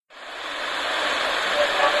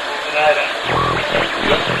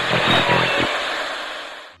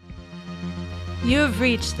You have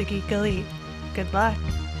reached the Geek Elite. Good luck.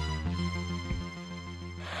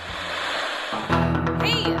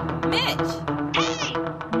 Hey, Mitch!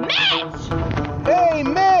 Hey,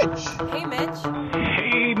 Mitch! Hey, Mitch!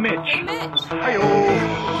 Hey, Mitch. Hey, Mitch! Hi-yo.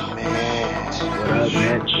 Mitch. What up,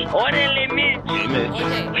 Mitch? Orderly Mitch. Hey, Mitch.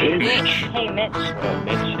 Hey, Mitch!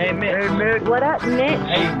 Hey, Mitch. What up, Mitch?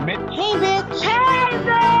 Hey, Mitch. Hey, Mitch. What up,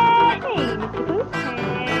 Mitch?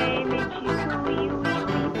 Hey, Mitch.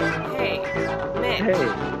 Hey, Mitch. Hey, Mr. Boots.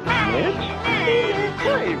 Hey, Mitch, you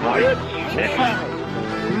cool, you Hey,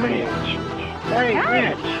 Mitch! Hey, Mitch. Hey,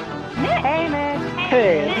 Mitch. Mitch. Hey, Mitch. Hey,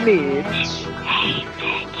 Mitch.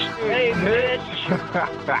 Hey, Mitch. Hey, Mitch.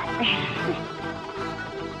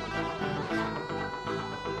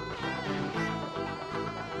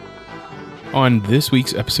 On this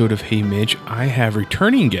week's episode of Hey Mitch, I have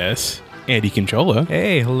returning guest Andy Conchola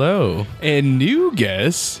Hey, hello. and new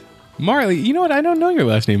guest Marley. You know what? I don't know your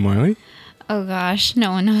last name, Marley. Oh gosh,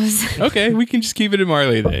 no one knows. Okay, we can just keep it at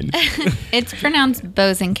Marley then. It's pronounced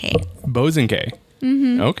Bozenke. Bozenke.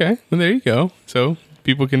 Mm-hmm. Okay, well there you go. So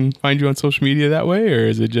people can find you on social media that way, or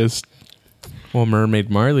is it just Well, Mermaid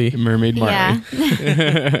Marley. Mermaid Marley? Yeah.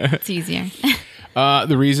 It's easier.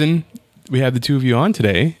 The reason we have the two of you on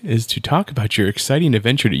today is to talk about your exciting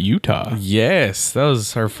adventure to Utah. Yes, that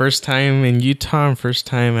was our first time in Utah and first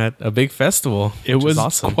time at a big festival. It which was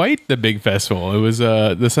awesome. quite the big festival. It was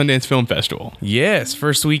the Sundance Film Festival. Yes,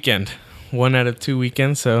 first weekend. 1 out of 2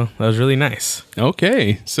 weekends, so that was really nice.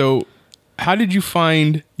 Okay, so how did you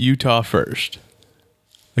find Utah first?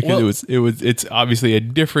 Because it's obviously a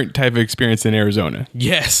different type of experience than Arizona.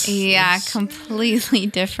 Yes. Yeah, completely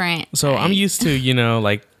different. So I'm used to,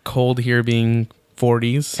 like cold here being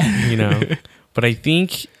 40s, but I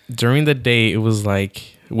think during the day it was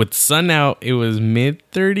like with sun out, it was mid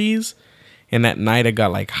 30s. And at night, it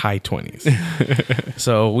got like high 20s.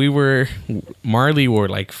 So Marley wore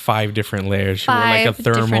like 5 different layers. She wore like a 5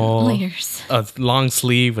 different thermal, layers. a long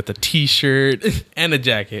sleeve with a t-shirt and a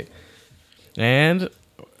jacket. And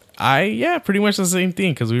pretty much the same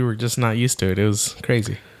thing because we were just not used to it. It was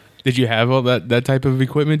crazy. Did you have all that type of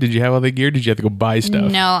equipment? Did you have all the gear? Did you have to go buy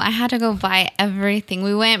stuff? No, I had to go buy everything.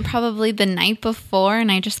 We went probably the night before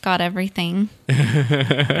and I just got everything.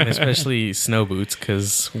 And especially snow boots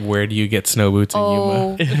because where do you get snow boots in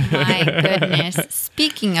Oh Yuma? my goodness.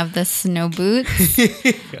 Speaking of the snow boots,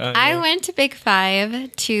 I went to Big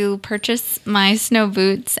 5 to purchase my snow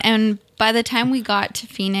boots, and by the time we got to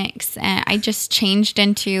Phoenix, I just changed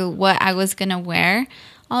into what I was going to wear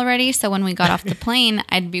already. So when we got off the plane,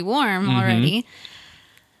 I'd be warm already.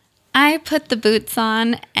 I put the boots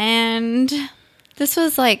on, and this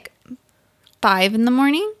was like 5 in the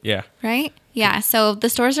morning, Yeah. right? Yeah. So the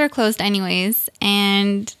stores are closed anyways,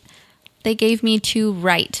 and they gave me 2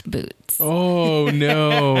 right boots. Oh,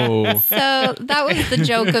 no. So that was the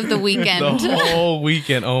joke of the weekend. The whole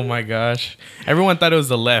weekend. Oh my gosh. Everyone thought it was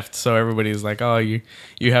the left. So everybody's like, oh, you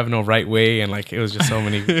have no right way. And like, it was just so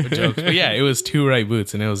many jokes. But yeah, it was 2 right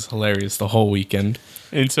boots and it was hilarious the whole weekend.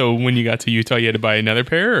 And so when you got to Utah, you had to buy another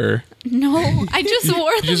pair, or? No, I just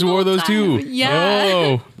wore them. You just wore those too? Yeah.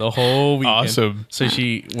 Oh, The whole weekend. awesome. So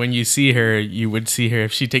when you see her, you would see her.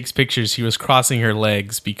 If she takes pictures, she was crossing her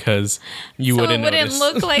legs because you So it wouldn't wouldn't notice.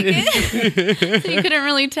 look like it. So you couldn't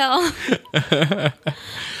really tell.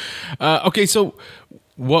 Okay, so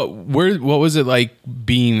what was it like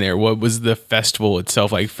being there? What was the festival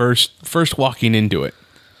itself like first walking into it?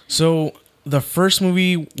 So the first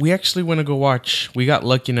movie we actually went to go watch, we got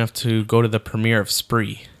lucky enough to go to the premiere of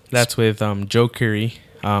Spree. That's with Joe Keery,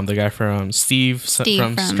 the guy from Steve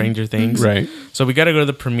from Stranger Things. Right. So we got to go to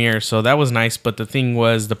the premiere. So that was nice. But the thing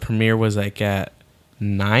was, the premiere was like at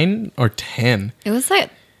 9 or 10. It was like,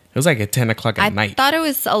 It was like at 10 o'clock at night. I thought it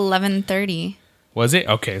was 11:30. Was it?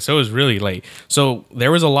 Okay, so it was really late. So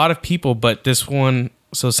there was a lot of people, but this one...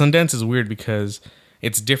 So Sundance is weird because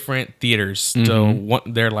it's different theaters. So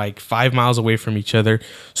they're like 5 miles away from each other.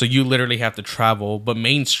 So you literally have to travel. But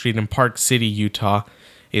Main Street in Park City, Utah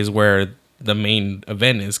is where the main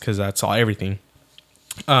event is because that's everything.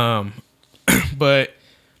 But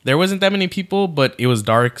there wasn't that many people, but it was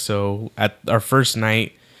dark. So at our first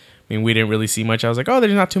night... I mean, we didn't really see much. I was like, oh,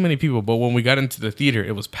 there's not too many people. But when we got into the theater,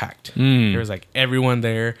 it was packed. There was like everyone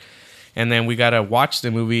there. And then we got to watch the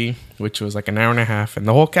movie, which was like an hour and a half. And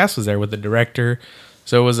the whole cast was there with the director.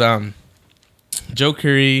 So it was Joe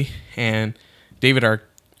Keery and David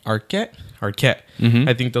Arquette.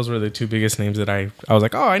 I think those were the 2 biggest names that I was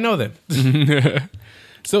like, oh, I know them.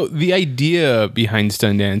 So the idea behind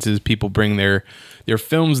Sundance is people bring their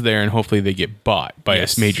films there and hopefully they get bought by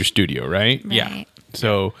Yes. a major studio, right? Yeah.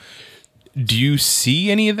 So do you see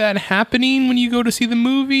any of that happening when you go to see the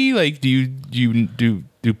movie? Like, do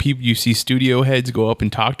people, you see studio heads go up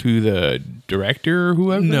and talk to the director or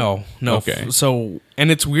whoever? No. Okay. So,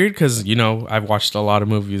 and it's weird because, you know, I've watched a lot of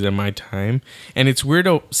movies in my time, and it's weird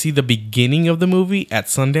to see the beginning of the movie at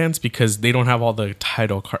Sundance because they don't have all the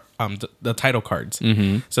title cards.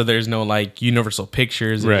 Mm-hmm. So there's no like Universal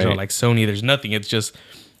Pictures, there's no Right. like Sony, there's nothing. It's just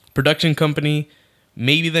production company,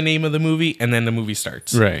 maybe the name of the movie, and then the movie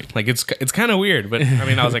starts. Right. Like it's kind of weird, but I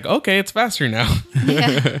mean, I was like, okay, it's faster now.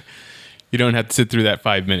 Yeah. You don't have to sit through that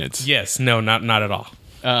 5 minutes. Yes, no, not at all.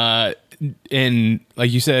 And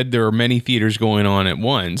like you said, there are many theaters going on at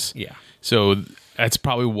once. Yeah. So that's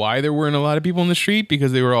probably why there weren't a lot of people in the street,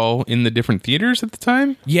 because they were all in the different theaters at the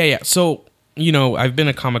time. Yeah. So, you know, I've been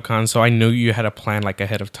at Comic-Con, so I know you had a plan like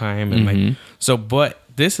ahead of time. And like, so, but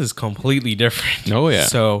this is completely different. Oh, yeah.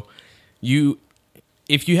 So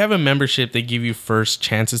if you have a membership, they give you first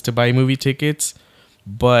chances to buy movie tickets.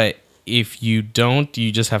 But if you don't,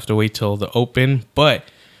 you just have to wait till the open. But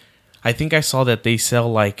I think I saw that they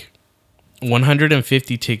sell like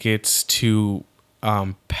 150 tickets to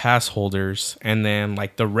pass holders, and then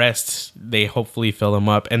like the rest, they hopefully fill them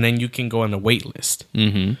up, and then you can go on the wait list.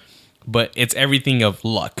 Mm-hmm. But it's everything of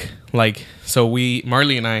luck. Like, so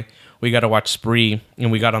Marley and I, we got to watch Spree,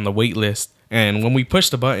 and we got on the wait list. And when we pushed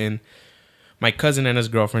the button, my cousin and his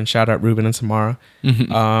girlfriend, shout out Ruben and Samara,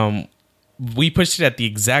 we pushed it at the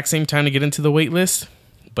exact same time to get into the wait list,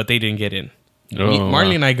 but they didn't get in.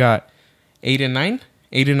 Marley and I got 8 and 9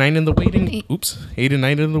 in the waiting. 8 and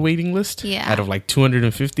 9 in the waiting list. Yeah. Out of like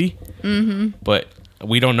 250. Mm-hmm. But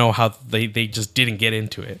we don't know how they just didn't get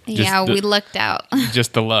into it. Yeah, we lucked out.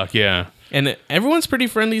 Just the luck, yeah. And everyone's pretty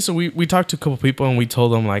friendly, so we talked to a couple people and we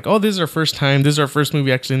told them like, oh, this is our first time. This is our first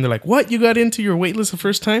movie actually. And they're like, what? You got into your wait list the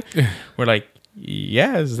first time? We're like,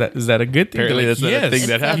 yeah, is that a good thing? Apparently Like, that's not a thing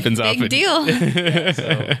that happens Big often. deal.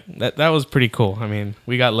 So that was pretty cool. I mean,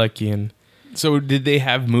 we got lucky. And So did they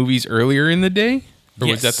have movies earlier in the day? Or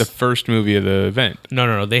was Yes. that the first movie of the event?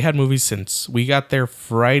 no, they had movies since we got there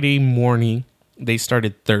Friday morning. They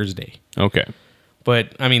started Thursday. Okay.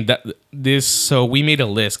 But I mean so we made a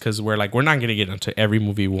list because we're like, we're not gonna get into every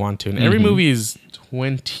movie we want to, and every movie is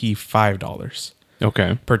 $25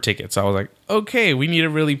 Okay. per ticket. So I was like, okay, we need to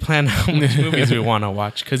really plan how much movies we want to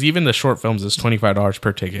watch, because even the short films is $25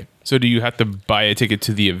 per ticket. So do you have to buy a ticket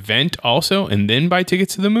to the event also and then buy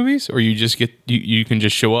tickets to the movies? Or you just you can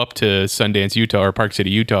just show up to Sundance, Utah or Park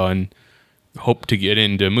City, Utah and hope to get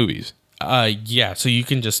into movies? Yeah, so you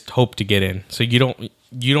can just hope to get in. So you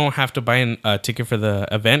don't have to buy a ticket for the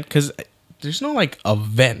event, because there's no like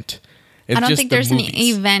event. It's I don't just think the there's movies. an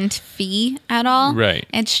event fee at all. Right.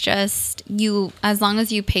 It's just as long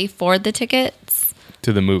as you pay for the tickets,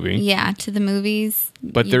 To the movie. yeah, to the movies.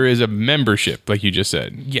 But there is a membership, like you just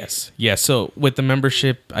said. Yes. Yeah. So with the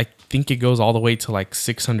membership, I think it goes all the way to like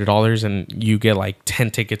 $600, and you get like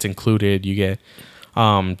 10 tickets included. You get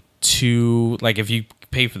like if you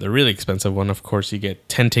pay for the really expensive one, of course, you get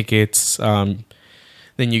 10 tickets.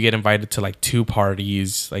 Then you get invited to like 2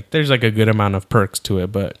 parties. Like there's like a good amount of perks to it,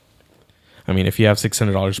 but I mean, if you have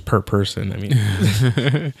 $600 per person, I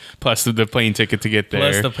mean, Plus the plane ticket to get there.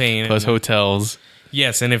 Plus the plane. Plus hotels.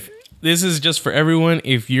 yes. And if this is just for everyone,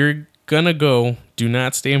 if you're gonna go, do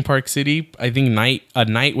not stay in Park City. I think a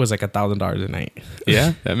night was like $1,000 a night.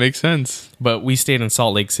 Yeah, that makes sense. But we stayed in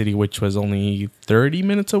Salt Lake City, which was only 30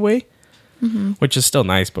 minutes away, which is still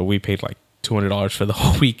nice. But we paid like $200 for the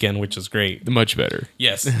whole weekend, which is great. Much better.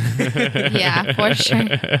 Yes. Yeah, for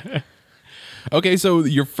sure. Okay, so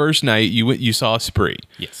your first night, you saw Spree.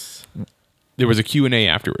 Yes. There was a Q&A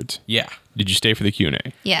afterwards. Yeah. Did you stay for the Q&A?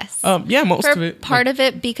 Yes. Yeah, most For of it. part of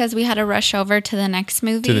it because we had to rush over to the next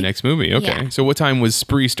movie. To the next movie, okay. Yeah. So what time was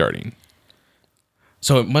Spree starting?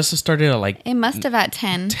 So it must have started at like It must have at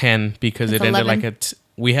 10. 10 because It's it ended 11. like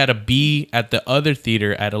we had to be at the other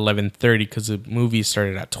theater at 11:30 because the movie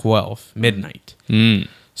started at 12 midnight.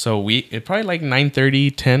 So it probably like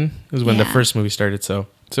 9:30, 10 is when the Yeah. first movie started. So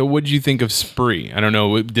what did you think of Spree? I don't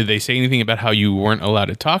know. Did they say anything about how you weren't allowed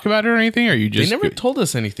to talk about it or anything? Or you just they never told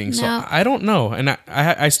us anything, so No. I don't know. And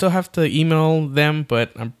I still have to email them,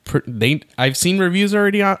 but I've seen reviews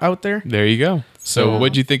already out there. There you go. So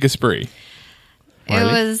what'd you think of Spree? It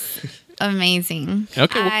was amazing.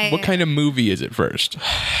 Okay, what kind of movie is it first?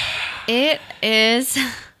 It is.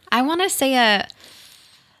 I want to say I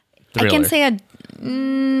Thriller. can say a.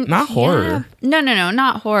 Not horror. No,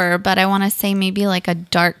 not horror, but I want to say maybe like a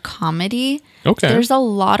dark comedy. Okay. There's a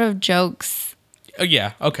lot of jokes Oh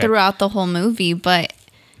yeah. Okay. throughout the whole movie, but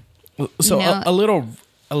So you know-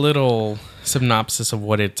 a little synopsis of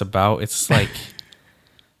what it's about. It's like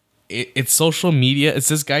it's social media. It's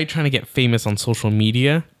this guy trying to get famous on social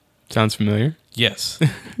media. Sounds familiar. Yes.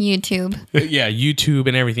 YouTube. Yeah, YouTube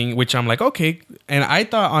and everything, which I'm like, okay. And I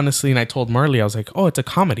thought, honestly, and I told Marley, I was like, oh, it's a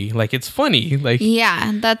comedy. Like, it's funny. Like,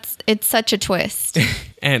 Yeah, it's such a twist.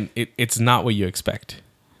 and it's not what you expect.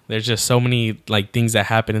 There's just so many, like, things that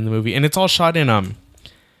happen in the movie. And it's all shot in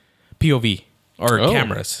POV or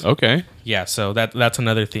cameras. Okay. Yeah, so that's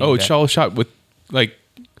another thing. Oh, it's all shot with like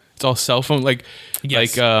it's all cell phone. Like,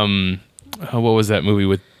 Yes. what was that movie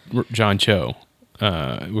with John Cho?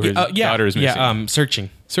 Where his daughter is missing.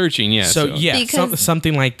 Searching. Yeah. So So, Because-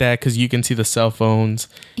 something like that, because you can see the cell phones.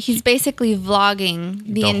 He's basically vlogging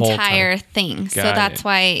the The whole entire time. thing. So Got that's it.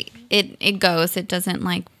 why it goes. It doesn't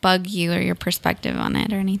like bug you or your perspective on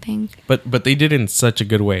it or anything. But they did it in such a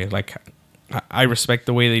good way. Like, I respect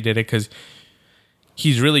the way they did it because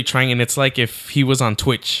he's really trying, and it's like if he was on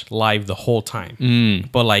Twitch live the whole time.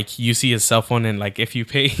 But like you see his cell phone, and like if you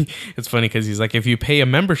pay, it's funny because he's like, if you pay a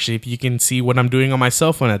membership, you can see what I'm doing on my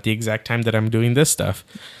cell phone at the exact time that I'm doing this stuff.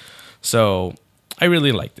 So I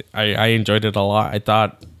really liked it. I enjoyed it a lot. I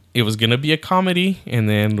thought it was gonna be a comedy, and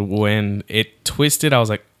then when it twisted, I was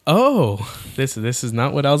like, oh, this is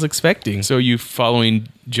not what I was expecting. So you following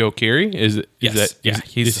Joe Carey? Is Yes. that Yeah,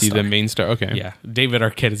 he's is the he star. the main star? Okay. Yeah, David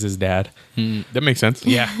Arquette is his dad. That makes sense.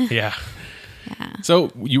 Yeah.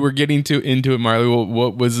 So you were getting into it, Marley.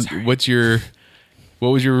 What's your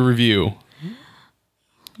review?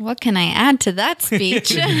 What can I add to that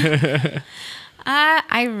speech?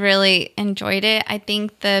 I really enjoyed it. I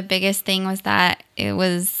think the biggest thing was that it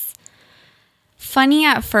was funny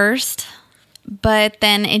at first, but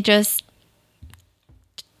then it just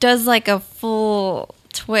does like a full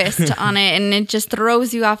twist on it and it just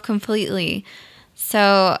throws you off completely.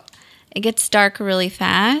 So it gets dark really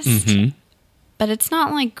fast, but it's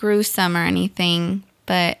not like gruesome or anything,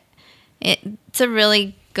 but it's a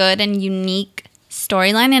really good and unique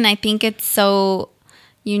storyline. And I think it's so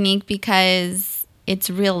unique because it's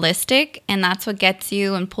realistic and that's what gets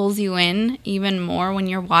you and pulls you in even more when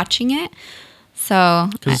you're watching it. So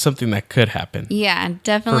Because it's something that could happen. yeah,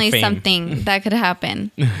 definitely For fame. something that could happen.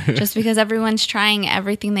 Just because everyone's trying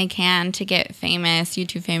everything they can to get famous,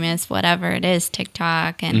 YouTube famous, whatever it is,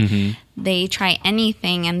 TikTok, and they try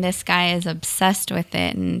anything, and this guy is obsessed with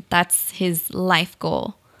it, and that's his life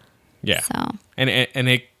goal. Yeah. So And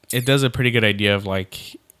it does a pretty good idea of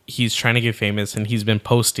like he's trying to get famous and he's been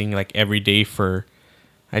posting like every day for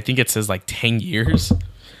I think it says like 10 years.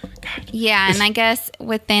 yeah, and I guess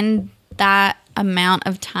within that amount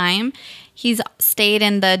of time, he's stayed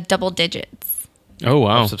in the double digits. Oh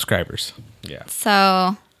wow. Of subscribers. Yeah.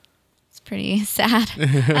 So it's pretty sad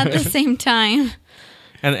at the same time.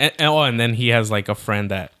 And then he has like a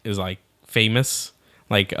friend that is like famous,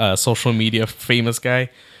 like a social media famous guy.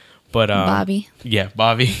 But Bobby. Yeah,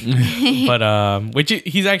 Bobby. But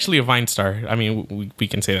he's actually a Vine star. I mean, we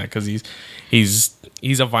can say that because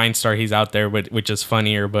he's a Vine star. He's out there, which is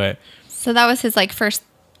funnier. But So that was his like first.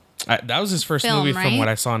 that was his first Film, movie from right? what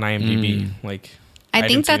I saw on IMDb. Like, I think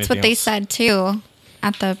didn't see that's what anything they else. said too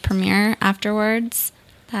at the premiere afterwards.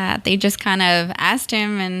 That they just kind of asked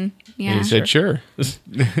him, and yeah, He said sure.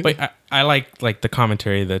 But I like the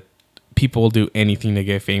commentary that people will do anything to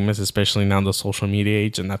get famous, especially now in the social media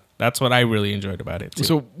age, and that's what I really enjoyed about it too.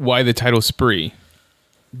 So why the title Spree?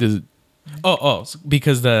 Does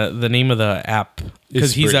Because the name of the app,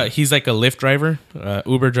 because Spree. he's like a Lyft driver,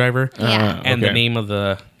 Uber driver, Yeah. and the okay. name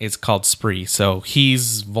of it's called Spree. So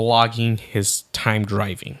he's vlogging his time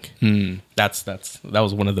driving. That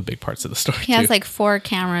was one of the big parts of the story. he has too. like 4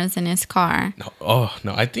 cameras in his car. No,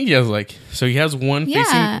 I think he has he has one Yeah.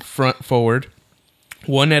 facing front forward,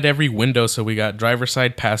 one at every window. So we got driver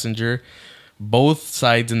side, passenger, both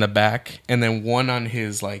sides in the back, and then one on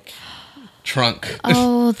his like trunk.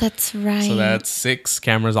 Oh, that's right. So that's 6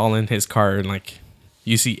 cameras all in his car, and like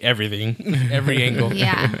you see everything, every angle.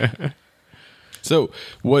 yeah. so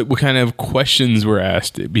what kind of questions were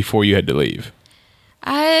asked before you had to leave?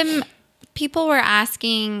 People were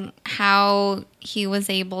asking how he was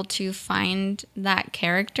able to find that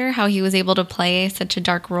character, how he was able to play such a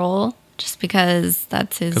dark role, just because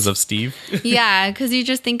that's his. Because of Steve. Yeah, because you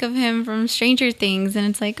just think of him from Stranger Things, and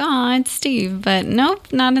it's like, oh, it's Steve, but nope,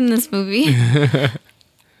 not in this movie.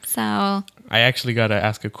 So I actually got to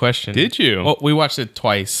ask a question. Did you? Well, we watched it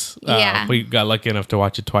twice. Yeah. We got lucky enough to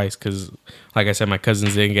watch it twice because, like I said, my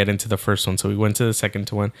cousins didn't get into the first one, so we went to the second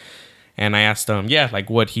one. And I asked him, like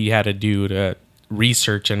what he had to do to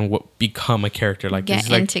research and become a character like get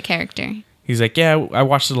this. into character. He's like, yeah, I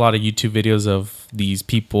watched a lot of YouTube videos of these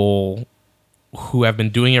people who have been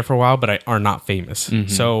doing it for a while, but are not famous.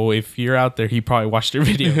 So if you're out there, he probably watched your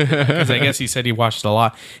video because I guess he said he watched a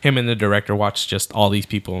lot. Him and the director watched just all these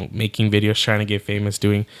people making videos, trying to get famous,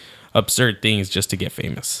 doing absurd things just to get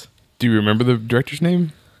famous. Do you remember the director's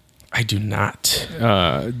name? I do not.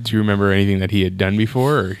 Do you remember anything that he had done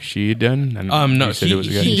before or she had done? No, You said it was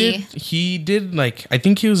a guy. he did like, I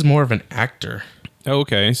think he was more of an actor. Oh,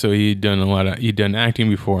 okay, so he'd done acting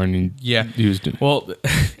before, and he was doing. Well,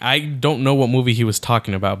 I don't know what movie he was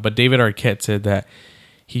talking about, but David Arquette said that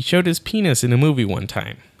he showed his penis in a movie one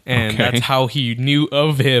time, and Okay. that's how he knew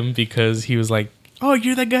of him, because he was like, "Oh,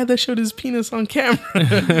 you're the guy that showed his penis on camera,"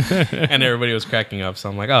 and everybody was cracking up. So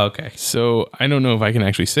I'm like, "Oh, okay." So I don't know if I can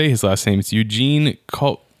actually say his last name. It's Eugene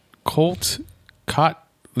Colt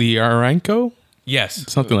Kotliarenko, Yes,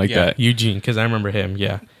 something like that. Eugene, because I remember him.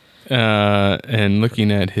 Yeah. And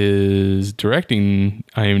looking at his directing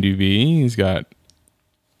IMDb, he's got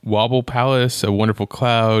Wobble Palace, A Wonderful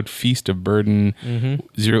Cloud, Feast of Burden,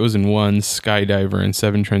 Zeros and Ones, Skydiver, and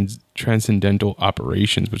Seven Transcendental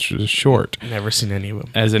Operations, which was short. Never seen any of them.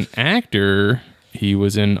 As an actor, he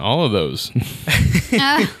was in all of those.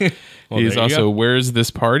 Well, He's there you also go. Where's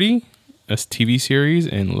This Party, a TV series,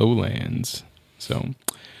 and Lowlands. So,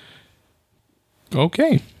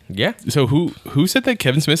 okay. Yeah. So who said that?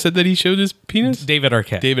 Kevin Smith said that he showed his penis? David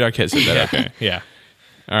Arquette. David Arquette said that. Okay. Yeah.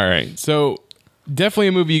 All right. So definitely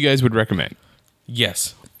a movie you guys would recommend.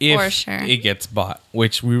 Yes. If For sure. it gets bought,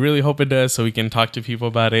 which we really hope it does, so we can talk to people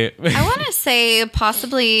about it. I want to say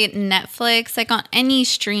possibly Netflix, like on any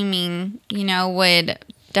streaming, would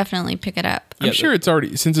definitely pick it up. I'm sure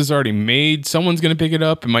since it's already made, someone's going to pick it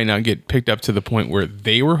up. It might not get picked up to the point where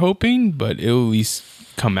they were hoping, but it'll at least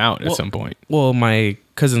come out at some point. Well, my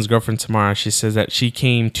cousin's girlfriend Tamara, she says that she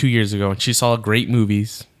came 2 years ago and she saw great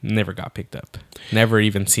movies, never got picked up, never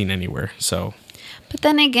even seen anywhere. So, But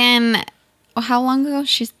then again, how long ago?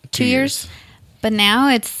 She's 2 years. But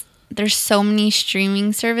now there's so many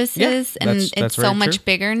streaming services, Yeah, and that's it's so very much true.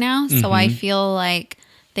 bigger now. So I feel like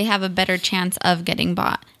they have a better chance of getting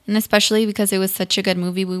bought. And especially because it was such a good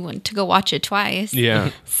movie, we went to go watch it twice.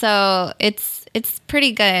 Yeah. So it's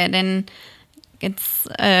pretty good, and it's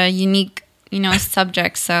a unique,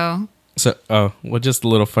 subject. So well, just a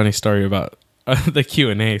little funny story about the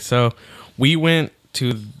Q&A. So we went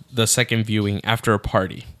to the second viewing after a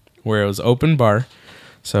party where it was open bar.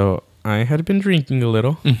 So I had been drinking a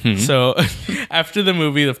little. So after the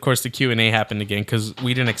movie, of course, the Q&A happened again because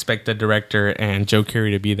we didn't expect the director and Joe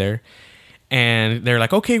Carey to be there. And they're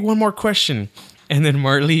like, okay, one more question. And then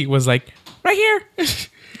Marley was like, right here.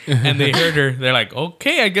 And they heard her. They're like,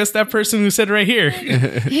 okay, I guess that person who said right here.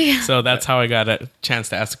 So that's how I got a chance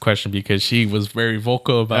to ask the question, because she was very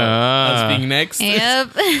vocal about us being next. yep.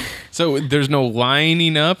 So there's no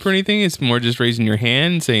lining up or anything. It's more just raising your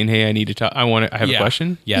hand and saying, hey, I need to talk. I have a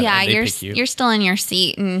question. Yeah, Yeah, they you're pick you. you're still in your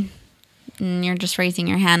seat, and you're just raising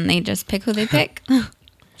your hand. And they just pick who they pick.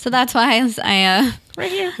 So that's why I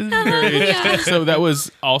right here. So that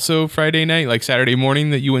was also Friday night, like Saturday morning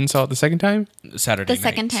that you went and saw it the second time? Saturday The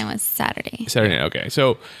second night. time was Saturday. Saturday night, okay.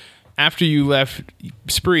 So after you left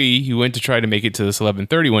Spree, you went to try to make it to this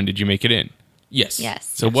 11:31. Did you make it in? Yes. Yes.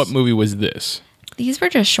 So what movie was this? These were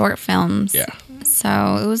just short films. Yeah.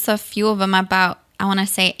 So it was a few of them, about, I want to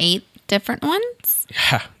say 8 different ones.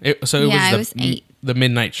 Yeah. It was 8. The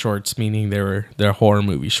midnight shorts, meaning they're horror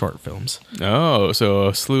movie short films. Oh, so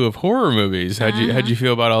a slew of horror movies. How'd you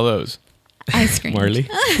feel about all those? I screamed. Marley.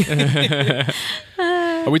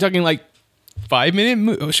 Are we talking like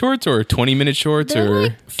 5-minute shorts or 20-minute shorts They're or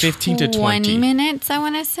like 15 to 20 20. minutes, I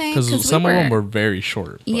want to say. Because some of them were very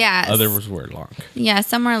short. But Yes. others were long. Yeah,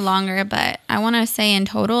 some were longer, but I want to say in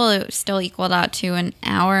total it still equaled out to an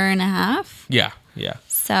hour and a half. Yeah. Yeah.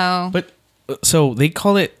 So But so they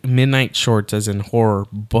call it midnight shorts as in horror,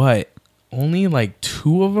 but only like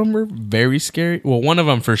 2 of them were very scary. Well, one of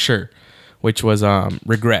them for sure, which was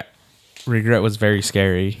Regret. Regret was very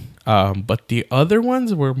scary. But the other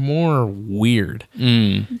ones were more weird.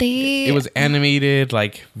 It was animated,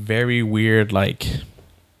 like very weird, like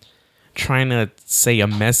trying to say a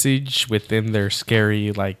message within their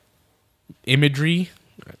scary like imagery.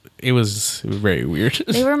 It was very weird.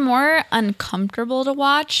 they were more uncomfortable to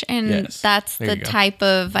watch, and Yes, that's there the you go. type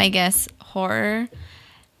of, I guess, horror.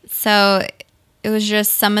 So it was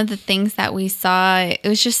just some of the things that we saw, it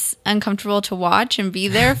was just uncomfortable to watch and be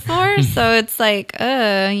there for. So it's like,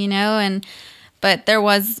 but there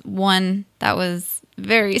was one that was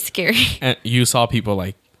very scary. And you saw people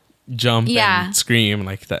like jump Yeah. and scream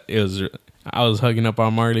like that. I was hugging up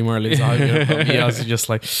on Marley. Marley's hugging up on me. I was just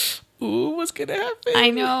like, ooh, what's gonna happen? I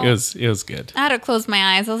know. It was good. I had to close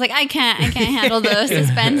my eyes. I was like, I can't handle the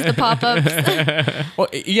suspense, the pop-ups. Well,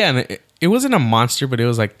 yeah, and it wasn't a monster, but it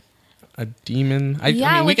was like a demon. I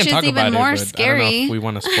mean, we which can is talk even about more it, but I don't know scary. if we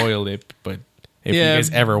want to spoil it, but if you guys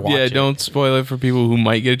ever watch it. don't spoil it for people who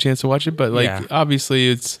might get a chance to watch it. But like, Yeah. obviously,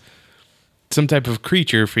 it's some type of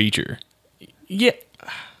creature feature. Yeah.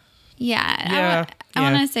 Yeah. I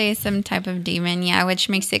want to say some type of demon, which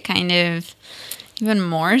makes it kind of even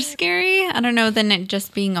more scary. I don't know, than it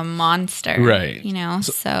just being a monster. Right. You know,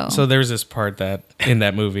 So there's this part that in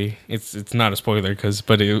that movie, it's not a spoiler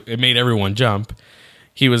but it made everyone jump.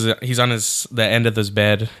 He's on the end of this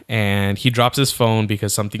bed and he drops his phone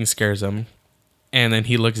because something scares him. And then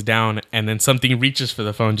he looks down and then something reaches for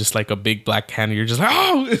the phone, just like a big black hand. And you're just like,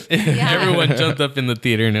 oh! Everyone jumped up in the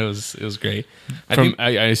theater and it was great.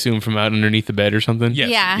 I assume from out underneath the bed or something. Yes.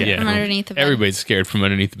 Yeah, from underneath the bed. Everybody's scared from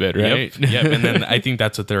underneath the bed, right? Yep. And then I think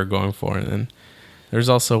that's what they were going for. And then there's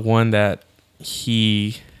also one that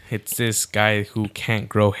it's this guy who can't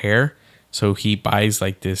grow hair. So he buys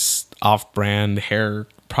like this off-brand hair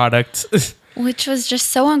product. Which was just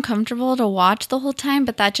so uncomfortable to watch the whole time,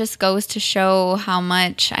 but that just goes to show how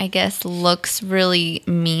much, I guess, looks really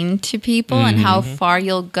mean to people and how far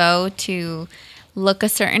you'll go to look a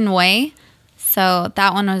certain way. So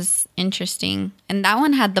that one was interesting. And that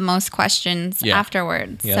one had the most questions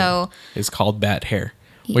afterwards. Yeah. So it's called Bad Hair,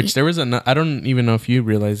 which there was I don't even know if you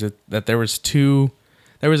realize it, that there was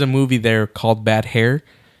a movie there called Bad Hair,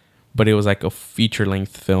 but it was like a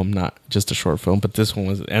feature-length film, not just a short film. But this one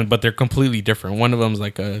was, but they're completely different. One of them's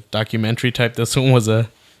like a documentary type. This one was a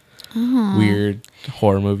weird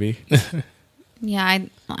horror movie. yeah,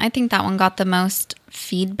 I think that one got the most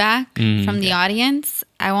feedback from the audience.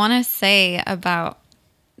 I want to say about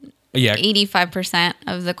 85%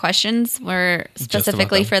 of the questions were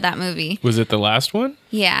specifically them. for that movie. Was it the last one?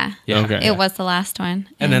 Yeah. Yeah. Okay. It was the last one.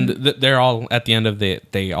 And then they're all at the end of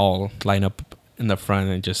they all line up in the front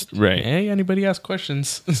and just hey, anybody ask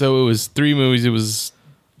questions? So it was 3 movies. It was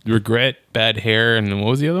Regret, Bad Hair, and then what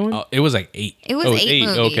was the other one? It was like 8. It was Oh, 8 8,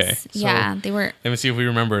 movies. okay. Yeah, they were Let me see if we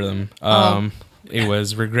remember them. It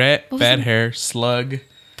was Regret, was Bad it? Hair, Slug.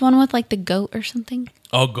 the one with like the goat or something.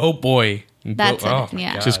 Oh, Goat Boy. That's it, my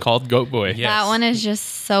yeah. God. Just called Goat Boy. Yeah. Yes. That one is just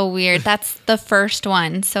so weird. That's the first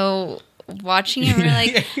one. So watching it, we're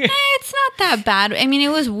like, it's not that bad. I mean, it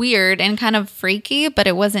was weird and kind of freaky, but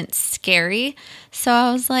it wasn't scary. So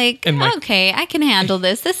I was like, okay, I can handle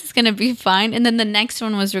this. This is going to be fine. And then the next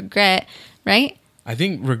one was Regret, right? I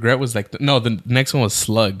think Regret was like the next one was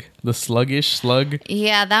Slug. The sluggish slug.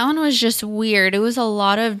 Yeah, that one was just weird. It was a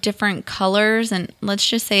lot of different colors, and let's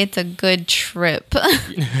just say it's a good trip.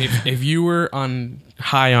 if you were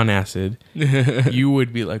high on acid, you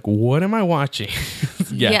would be like, what am I watching?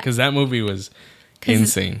 Yeah. Because that movie was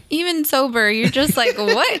insane. Even sober, you're just like,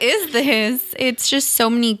 what is this? It's just so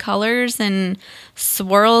many colors and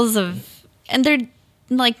swirls and they're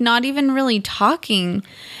like not even really talking.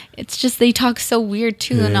 It's just they talk so weird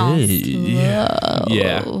too, and all slow.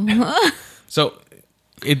 Yeah. So,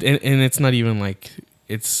 and it's not even like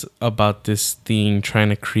it's about this thing trying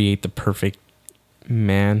to create the perfect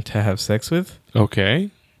man to have sex with.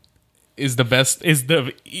 Okay. Is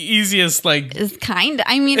the easiest, like, It's kind of,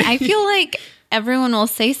 I mean, I feel like everyone will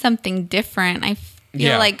say something different. I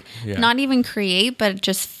feel like not even create, but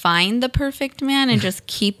just find the perfect man and just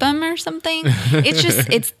keep him or something.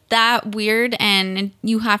 It's that weird, and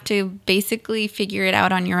you have to basically figure it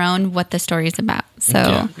out on your own what the story is about.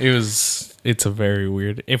 So it's a very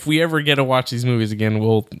weird. If we ever get to watch these movies again,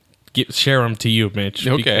 we'll share them to you, Mitch.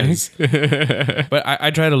 Okay. But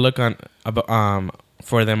I try to look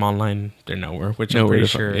for them online. They're nowhere, which I'm pretty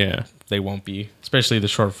sure they won't be, especially the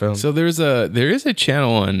short film. So there is a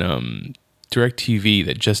channel on DirecTV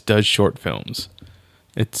that just does short films.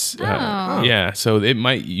 It's so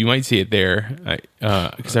you might see it there.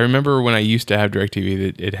 Because I remember when I used to have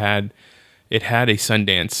DirecTV, that it had a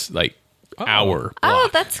Sundance hour. Oh,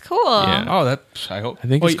 block. that's cool. Yeah. I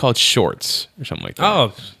think it's Wait. called Shorts or something like that.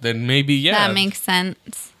 Oh, then maybe That makes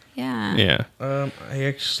sense. Yeah. Yeah. I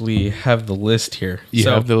actually have the list here. You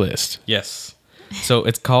have the list. Yes. So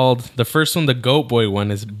it's called, the first one, the Goat Boy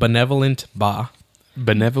one, is Benevolent Ba.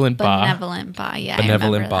 Benevolent Ba. Benevolent Ba. Yeah.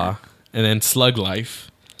 Benevolent I Ba. remember And then Slug Life.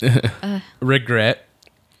 Regret.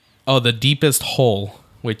 Oh, The Deepest Hole,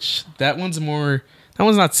 which that one's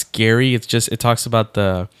not scary. It's just, it talks about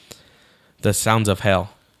the sounds of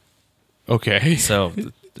hell. Okay. So,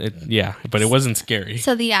 but it wasn't scary. that.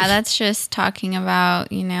 So that's just talking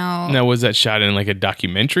about, Now, was that shot in like a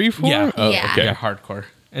documentary form? Yeah. Oh, Yeah. okay. Yeah, hardcore.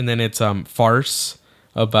 And then it's Farce,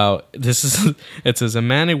 about this is it says a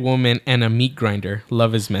man, a woman, and a meat grinder.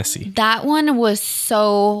 Love is messy. That one was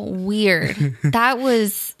so weird.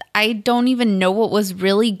 I don't even know what was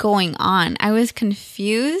really going on. I was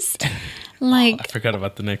confused. I forgot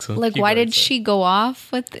about the next one. Like, Keep why going, did sorry. she go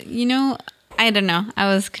off with, I don't know. I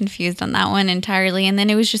was confused on that one entirely. And then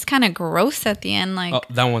it was just kind of gross at the end. Like, Oh,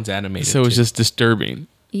 that one's animated. So it's too. just disturbing.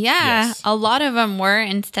 yeah, yes. a lot of them were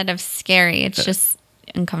instead of scary. It's just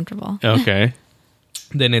uncomfortable. Okay.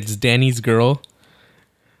 Then it's Danny's Girl.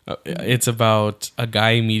 It's about a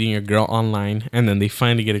guy meeting a girl online, and then they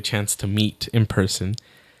finally get a chance to meet in person.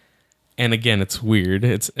 And again, it's weird.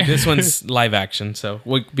 This one's live action, so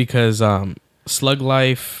because Slug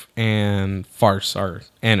Life and Farce are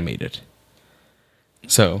animated.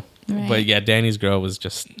 So, Right. but yeah, Danny's Girl was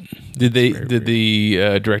just. Did very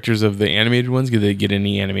the directors of the animated ones, did they get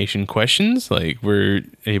any animation questions? Like, were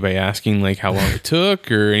anybody asking like how long it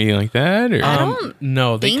took or anything like that? Or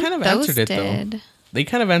No, they Think kind of those answered it did. though. They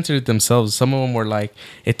kind of answered it themselves. Some of them were like,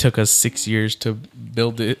 "It took us 6 years to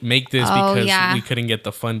make this Oh, because yeah. we couldn't get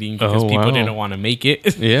the funding because Oh, people wow. didn't want to make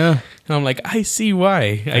it." yeah, And I'm like, I see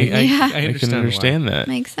why. I Yeah. I understand. can understand why. that.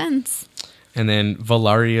 Makes sense. And then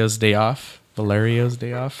Valerio's Day Off.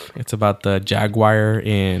 It's about the jaguar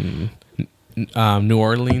in New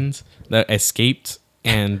Orleans that escaped,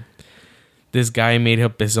 and this guy made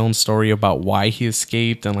up his own story about why he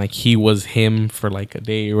escaped, and like he was him for like a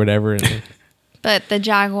day or whatever. And But the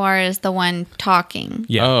jaguar is the one talking.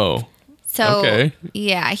 yeah. Oh, So, Okay.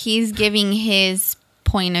 yeah, he's giving his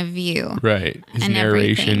point of view. right. His And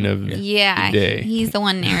narration everything. of yeah, the day. he's the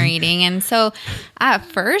one narrating. And so at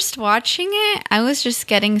first watching it, I was just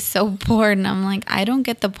getting so bored and I'm like, I don't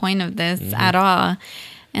get the point of this Mm-hmm. at all.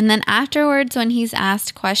 And then afterwards, when he's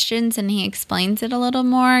asked questions and he explains it a little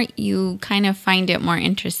more, you kind of find it more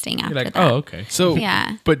interesting after You're like, that. oh, okay. So,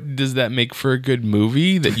 Yeah. but does that make for a good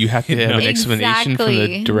movie that you have to have an explanation from the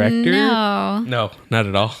Exactly. director? No. No, not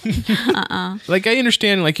at all. Like, I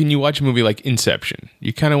understand, like, when you watch a movie like Inception,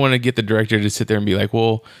 you kind of want to get the director to sit there and be like,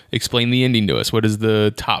 well, explain the ending to us. What does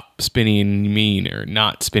the top spinning mean or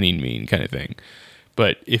not spinning mean, kind of thing.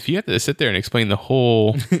 But if you have to sit there and explain the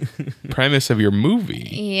whole premise of your movie,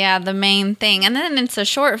 Yeah, the main thing. And then it's a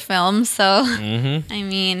short film, so Mm-hmm. I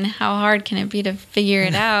mean, how hard can it be to figure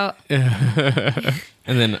it out?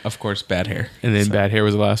 And then, of course, Bad Hair. and then Bad Hair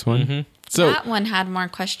was the last one. So, That one had more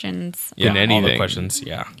questions. Yeah, Than all the anything. questions.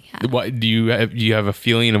 Yeah. what do you have a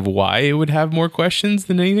feeling of why it would have more questions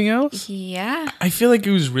than anything else? Yeah. I feel like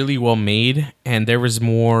it was really well made, and there was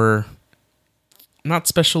more, not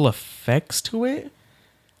special effects to it.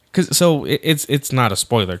 It's not a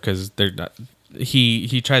spoiler because they're not.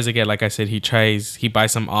 He tries to get, like I said, he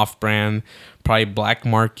buys some off brand, probably black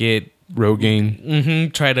market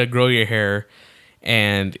Rogaine. try to grow your hair,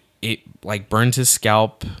 and it like burns his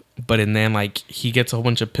scalp. But and then like he gets a whole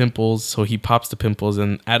bunch of pimples, so he pops the pimples,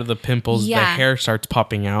 and out of the pimples, the Yeah. hair starts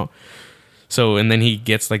popping out. So and then he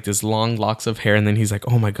gets like this long locks of hair, and then he's like,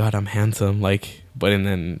 "Oh my god, I'm handsome!" Like, but and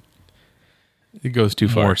then It goes too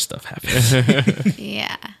far. more stuff happens.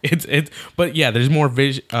 Yeah. But yeah, there's more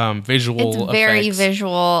visual. It's very effects.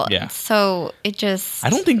 visual. Yeah. So it just. I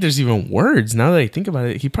don't think there's even words now that I think about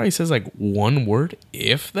it. He probably says like one word,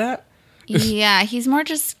 if that. Yeah, he's more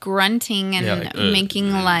just grunting and Yeah, like,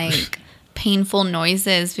 making like painful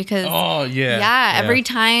noises because. Oh yeah. Yeah, every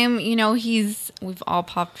time, we've all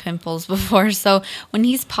popped pimples before. So when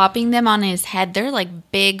he's popping them on his head, they're like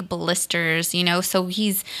big blisters, So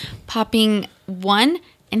he's popping one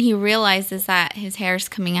and he realizes that his hair's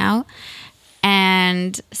coming out.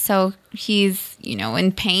 And so he's,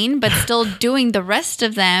 in pain, but still doing the rest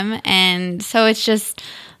of them. And so it's just,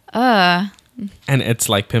 And it's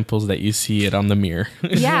like pimples that you see it on the mirror.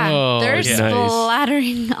 yeah, Oh, they're nice.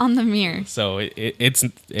 splattering on the mirror. So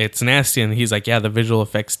it's nasty, and he's like, yeah, the visual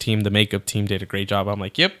effects team, the makeup team did a great job. I'm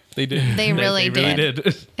like, yep, they did. They really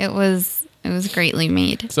did. It was greatly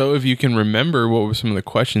made. So, if you can remember, what were some of the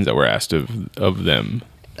questions that were asked of them?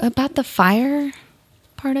 About the fire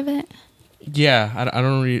part of it? Yeah, I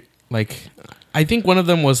don't really like. I think one of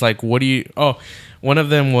them was like, what do you? Oh, one of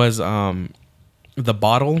them was the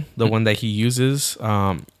bottle, the one that he uses.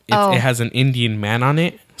 It has an Indian man on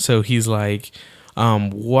it, so he's like,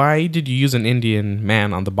 why did you use an Indian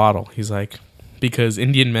man on the bottle? He's like, because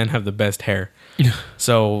Indian men have the best hair.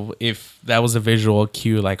 So if that was a visual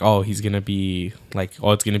cue, like, oh, he's gonna be like,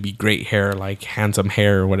 oh, it's gonna be great hair, like handsome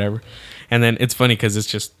hair or whatever. And then it's funny because it's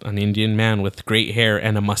just an Indian man with great hair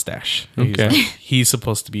and a mustache. Okay. He's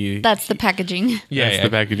supposed to be. That's the packaging. That's the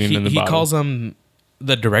packaging he, in the he bottle. calls him.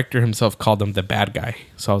 The director himself called him the bad guy.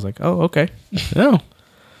 So I was like, oh, okay. Oh,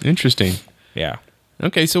 interesting. Yeah.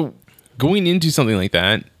 Okay, so going into something like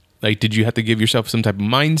that, like, did you have to give yourself some type of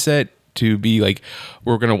mindset to be like,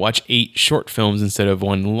 we're going to watch 8 short films instead of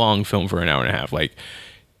one long film for an hour and a half? Like,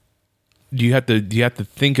 do you have to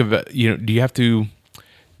think of it, do you have to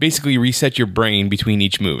basically reset your brain between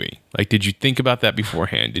each movie? Like, did you think about that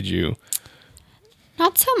beforehand? Did you?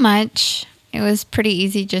 Not so much. It was pretty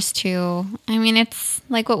easy just to, it's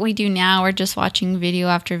like what we do now. We're just watching video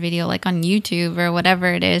after video, like on YouTube or whatever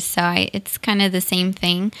it is. So it's kind of the same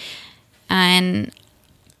thing. And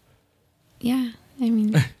yeah,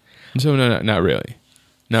 So no, not really.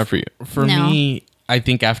 Not for you. For No. me, I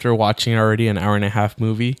think after watching already an hour and a half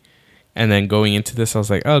movie and then going into this, I was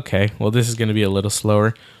like, okay, well, this is going to be a little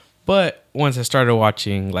slower. But once I started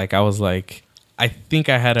watching, like, I was like, I think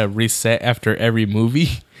I had a reset after every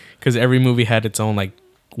movie because every movie had its own, like,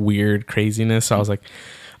 weird craziness. So I was like,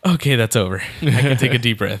 okay, that's over. I can take a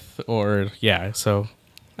deep breath. Or, yeah, so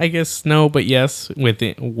I guess no, but yes, with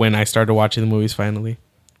it, when I started watching the movies finally.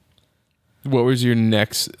 What was your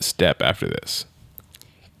next step after this?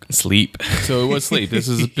 Sleep. So it was sleep. This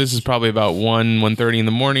is probably about 1:30 in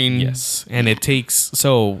the morning. Yes. And it takes,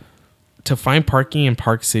 so to find parking in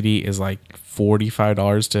Park City is like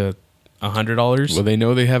 $45 to $100. Well, they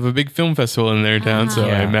know they have a big film festival in their town, so I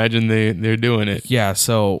Yeah. imagine they're doing it. Yeah.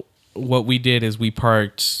 So what we did is we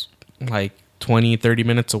parked like 20-30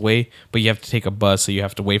 minutes away, but you have to take a bus, so you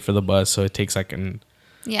have to wait for the bus. So it takes like an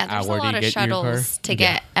yeah, there's hour a to lot of get in your car. shuttles to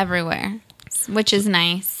get everywhere, which is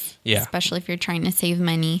nice. Yeah. Especially if you're trying to save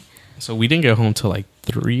money. So we didn't get home till like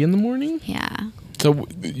 3 in the morning. Yeah. So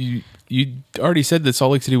you already said that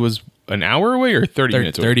Salt Lake City was an hour away or 30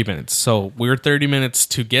 minutes away? 30 minutes. So we were 30 minutes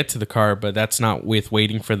to get to the car, but that's not with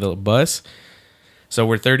waiting for the bus. So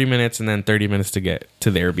we're 30 minutes and then 30 minutes to get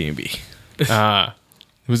to the Airbnb.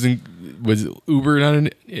 Was Uber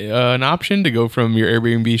not an option to go from your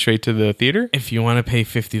Airbnb straight to the theater? If you want to pay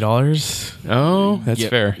 $50. Oh, that's Yep,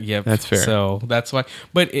 fair. Yep. That's fair. So that's why.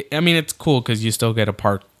 But it's cool because you still get to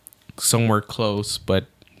park somewhere close, but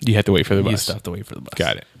you have to wait for the you bus. still have to wait for the bus.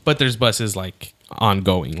 Got it. But there's buses like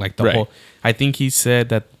ongoing, like the Right. whole. I think he said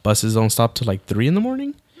that buses don't stop till like 3 in the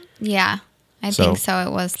morning. Yeah. I So- think so.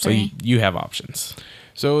 It was So 3. you have options.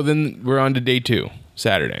 So then we're on to day 2,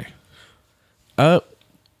 Saturday. That-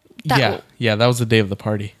 Yeah, that was the day of the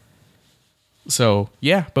party. So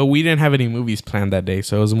yeah, but we didn't have any movies planned that day,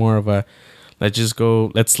 so it was more of a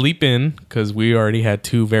let's sleep in because we already had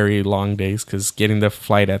 2 very long days. Because getting the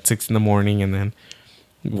flight at 6 in the morning and then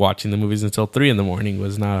watching the movies until 3 in the morning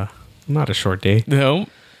was not a short day. No,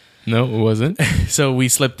 it wasn't. So we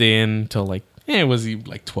slept in till like it was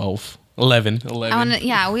like 12, 11.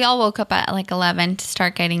 We all woke up at like 11 to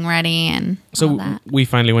start getting ready and all So that. we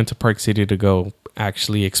finally went to Park City to go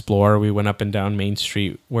actually explore. We went up and down Main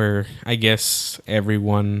Street where I guess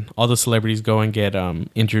all the celebrities go and get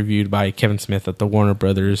interviewed by Kevin Smith at the Warner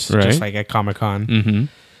Brothers, Right. just like at Comic-Con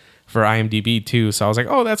for IMDb too. So I was like,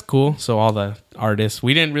 oh, that's cool. So all the artists,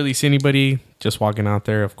 we didn't really see anybody just walking out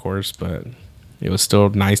there, of course, but it was still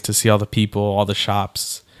nice to see all the people, all the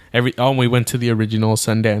shops. We went to the original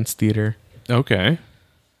Sundance Theater. Okay.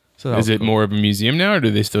 So that Is was it cool. more of a museum now, or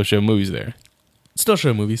do they still show movies there? Still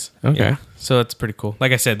show movies. Okay. Yeah. So that's pretty cool.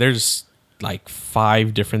 Like I said, there's like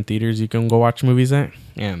 5 different theaters you can go watch movies at.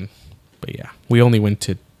 But yeah, we only went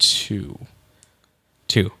to 2.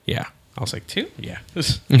 2. Yeah. I was like, 2? Yeah.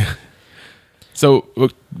 So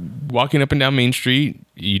walking up and down Main Street,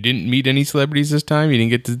 you didn't meet any celebrities this time? You didn't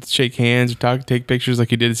get to shake hands or take pictures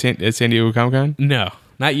like you did at San Diego Comic-Con? No,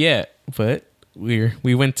 not yet. But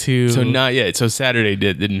we went to. So not yet. So Saturday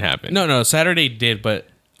didn't happen. No, Saturday did. But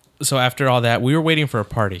so after all that, we were waiting for a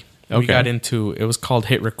party. Okay. We got into, it was called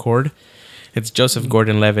Hit Record. It's Joseph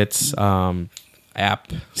Gordon-Levitt's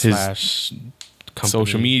app slash company.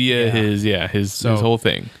 Social media, Yeah. his whole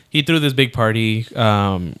thing. He threw this big party.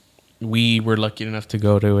 We were lucky enough to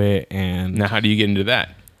go to it, and Now, how do you get into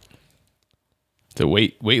that? The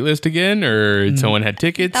wait list again, or someone had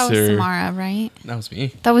tickets? That was or Samara, right? that was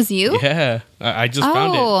me. That was you? Yeah, I just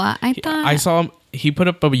found it. Oh, I thought. I saw him. He put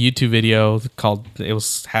up a YouTube video called, it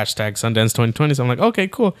was hashtag Sundance 2020. So I'm like, okay,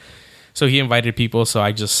 cool. So he invited people. So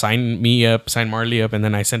I just signed Marley up, and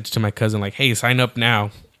then I sent it to my cousin like, hey, sign up now.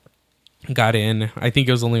 Got in. I think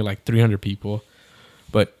it was only like 300 people,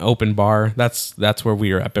 but open bar. That's where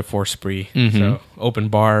we were at before Spree. So open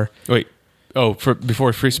bar. Wait. Oh,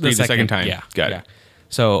 before Free Spree the second time. Yeah, Got yeah. it.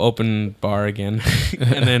 So open bar again,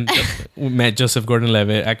 and then we met Joseph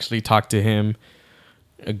Gordon-Levitt. Actually talked to him.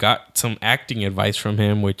 Got some acting advice from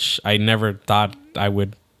him, which I never thought I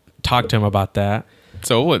would talk to him about that.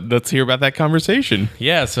 So let's hear about that conversation.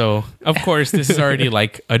 Yeah, so of course this is already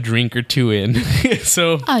like a drink or two in.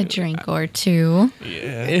 So A drink or two.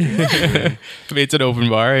 It's an open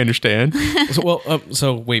bar, I understand.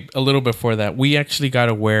 so wait, a little before that, we actually got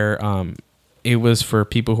to wear it was for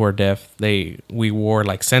people who are deaf. We wore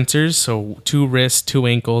like sensors, so 2 wrists, 2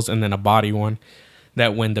 ankles, and then a body one,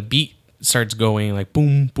 that when the beat starts going, like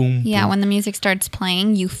boom, boom. Yeah, boom. when the music starts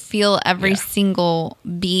playing, you feel every single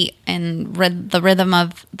beat and the rhythm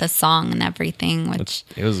of the song and everything, which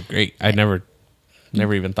It was great. I never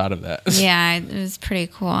even thought of that. yeah, it was pretty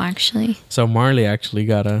cool actually. So Marley actually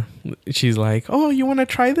she's like, oh, you want to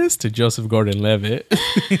try this? To Joseph Gordon-Levitt.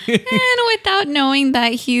 And without knowing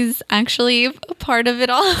that he's actually a part of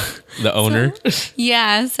it all. The owner.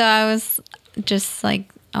 Yeah, so I was just like,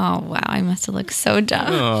 oh wow, I must have looked so dumb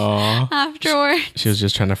Aww. afterward. She was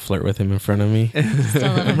just trying to flirt with him in front of me. Just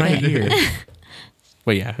a little Right bit. here.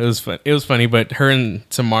 But yeah, it was fun. It was funny, but her and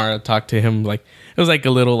Tamara talked to him like it was like a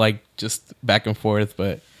little like just back and forth,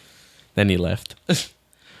 but then he left.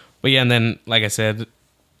 But yeah, and then like I said,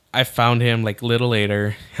 I found him like a little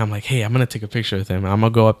later. I'm like, hey, I'm gonna take a picture with him. I'm gonna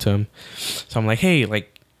go up to him. So I'm like, hey,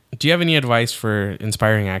 like, do you have any advice for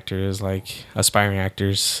inspiring actors, like aspiring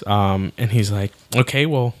actors? And he's like, okay,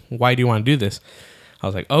 well, why do you want to do this? I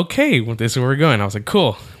was like, okay, well, this is where we're going. I was like,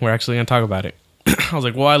 cool, we're actually gonna talk about it. I was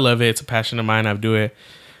like, well, I love it. It's a passion of mine. I do it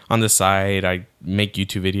on the side. I make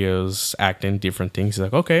YouTube videos, act in different things. He's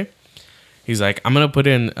like, okay. He's like, I'm going to put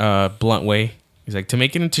in a blunt way. He's like, to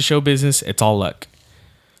make it into show business, it's all luck.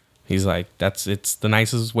 He's like, it's the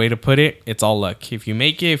nicest way to put it. It's all luck. If you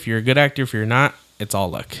make it, if you're a good actor, if you're not, it's all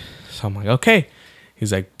luck. So I'm like, okay.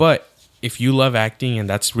 He's like, but if you love acting and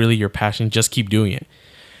that's really your passion, just keep doing it.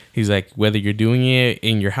 He's like, whether you're doing it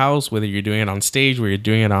in your house, whether you're doing it on stage, whether you're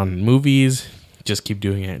doing it on movies, just keep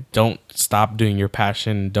doing it. Don't stop doing your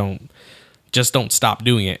passion. Don't stop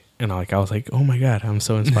doing it. And I was like, oh my God, I'm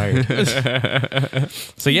so inspired.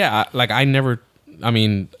 So yeah,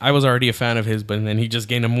 I was already a fan of his, but then he just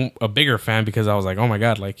gained a bigger fan because I was like, oh my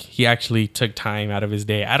God, like he actually took time out of his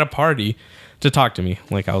day at a party to talk to me.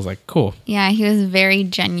 Like I was like, cool. Yeah, he was very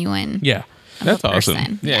genuine. Yeah. of That's a awesome.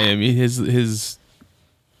 person. Yeah, I mean his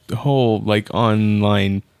whole like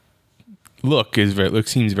online look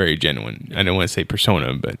seems very genuine. I don't want to say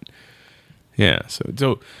persona, but yeah.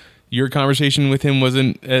 So your conversation with him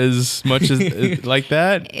wasn't as much as like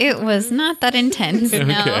that? It was not that intense. Okay.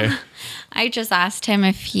 No. I just asked him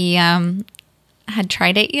if he had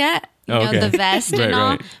tried it yet. You Okay. know, the vest Right, and all.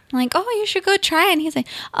 right. I'm like, oh, you should go try it. And he's like,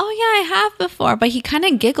 oh, yeah, I have before. But he kind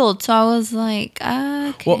of giggled. So I was like,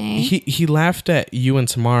 okay. Well, he laughed at you and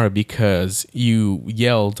Tamara because you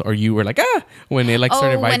yelled or you were like, ah, when it like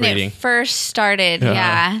started when vibrating. it first started.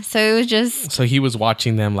 Yeah. So it was just, So he was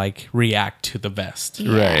watching them like react to the vest.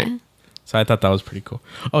 yeah. Right. So I thought that was pretty cool.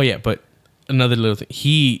 Oh yeah, but another little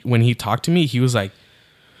thing. When he talked to me, he was like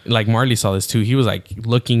Marley saw this too. He was like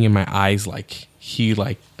looking in my eyes, like he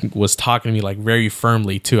like was talking to me like very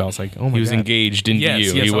firmly too. I was like, oh my God. He was engaged into Yes, you.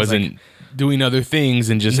 yes, He I was wasn't doing other things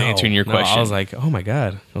and just answering your question. I was like, oh my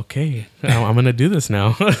God, okay, I'm gonna do this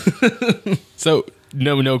now. So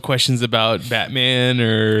no questions about Batman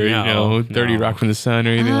or No, 30 no. Rock from the Sun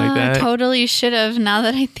or anything like that. Totally should have now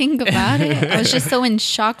that I think about it. I was just so in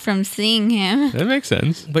shock from seeing him. That makes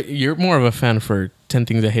sense. But you're more of a fan for 10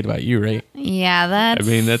 Things I Hate About You, right? Yeah, that's. I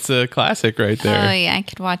mean, that's a classic right Oh, there. yeah, I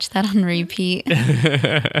could watch that on repeat.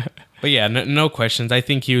 But yeah, no questions. I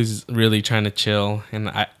think he was really trying to chill, and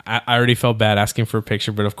I already felt bad asking for a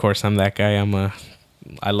picture, but of course I'm that guy.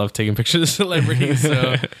 I love taking pictures of celebrities.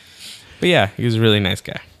 So, but yeah, he was a really nice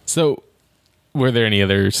guy. So, were there any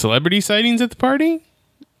other celebrity sightings at the party?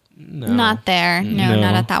 No, Not there. No, No.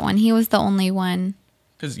 not at that one. He was the only one.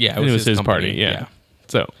 because yeah, It was his company. party, yeah.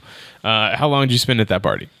 So, how long did you spend at that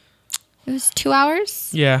party? It was 2 hours.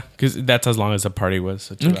 yeah, because that's as long as the party was.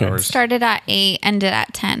 So 2 Okay. hours. Started at 8, ended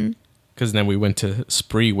at 10. Because then we went to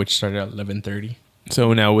Spree, which started at 11:30.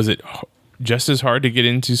 So now, was it just as hard to get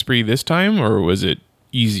into Spree this time, or was it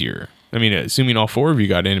easier? I mean, assuming all 4 of you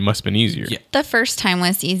got in, it must have been easier. Yeah. The first time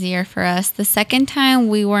was easier for us. The second time,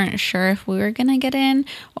 we weren't sure if we were going to get in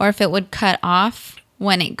or if it would cut off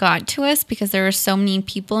when it got to us because there were so many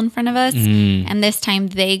people in front of us. And this time,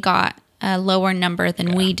 they got a lower number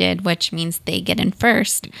than we did, which means they get in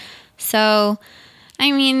first. So,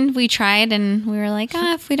 I mean, we tried and we were like,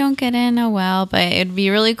 if we don't get in, oh well. But it'd be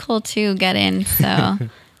really cool to get in. So,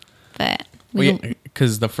 but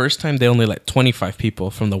Because the first time they only let 25 people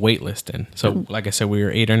from the wait list in. So, like I said, we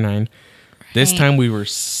were 8 or 9. This Right. time we were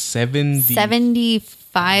 70.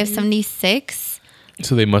 75, 76.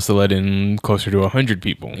 So they must have let in closer to 100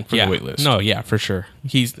 people for yeah. the wait list. No, yeah, for sure.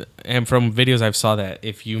 And from videos I've saw that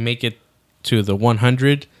if you make it to the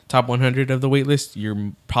top 100 of the wait list,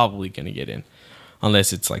 you're probably going to get in.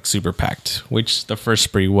 Unless it's like super packed, which the first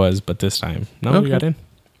spree was, but this time, no, we Okay. got in.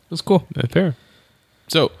 It was cool. Fair.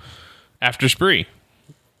 So, after Spree,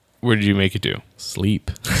 where did you make it to?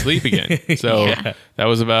 Sleep. Sleep again. So that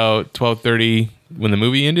was about 12:30 when the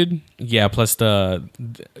movie ended. Yeah, plus the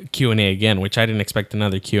Q&A again, which I didn't expect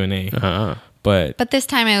another Q&A. But But this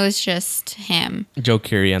time it was just him. Joe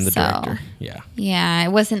Keery and the So- director. Yeah. Yeah,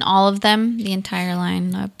 it wasn't all of them, the entire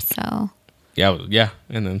lineup. So Yeah.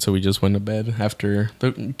 And then so we just went to bed after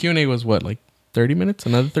the Q&A was what, like 30 minutes?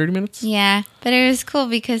 Another 30 minutes? yeah, but it was cool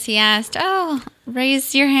because he asked, "Oh,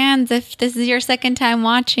 raise your hands if this is your second time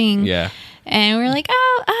watching." Yeah. And we're like,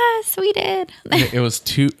 "Oh, us, we did." It was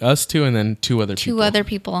us two and then two other people. Two other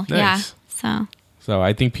people. Yeah. Nice. So So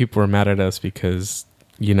I think people were mad at us because,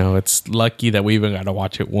 it's lucky that we even got to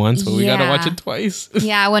watch it once, but we got to watch Yeah. it twice.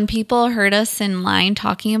 yeah, when people heard us in line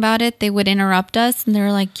talking about it, they would interrupt us and they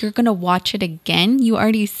were like, "You're gonna watch it again? You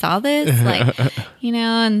already saw this?" Like,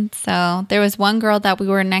 and so there was one girl that we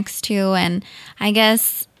were next to, and I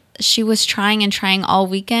guess she was trying all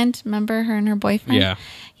weekend. Remember her and her boyfriend? Yeah.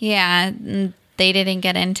 Yeah. And they didn't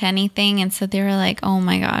get into anything, and so they were like, "Oh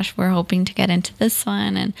my gosh, we're hoping to get into this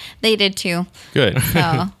one," and they did too. Good. So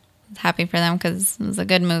I was happy for them because it was a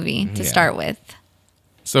good movie to start with.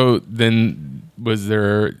 So then, was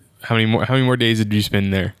there how many more days did you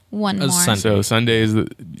spend there? One A more. Sunday. So Sundays,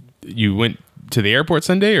 you went to the airport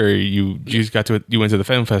Sunday, or you went to the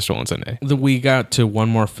film festival on Sunday? We got to one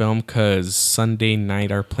more film because Sunday night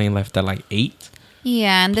our plane left at like 8.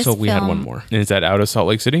 Yeah, and this So we had film- one more. And is that out of Salt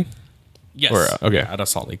Lake City? Yes. Or, okay. Out of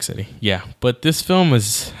Salt Lake City. Yeah. But this film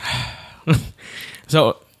is...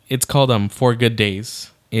 so it's called 4 Good Days.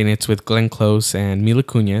 And it's with Glenn Close and Mila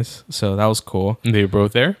Kunis. So that was cool. They were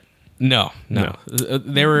both there. No.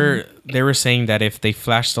 They were saying that if they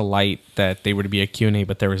flashed a light that they would be a Q&A,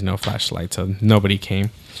 but there was no flashlight, so nobody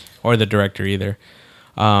came, or the director either.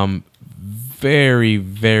 Very,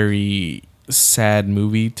 very sad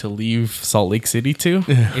movie to leave Salt Lake City to.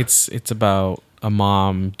 It's about a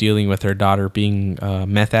mom dealing with her daughter being a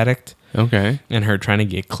meth addict Okay. and her trying to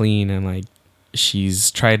get clean, and like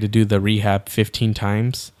she's tried to do the rehab 15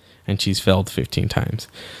 times and she's failed 15 times.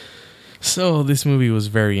 So this movie was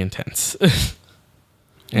very intense.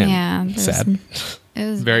 And Yeah, there's- sad. It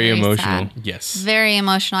was Very emotional. sad. Yes. Very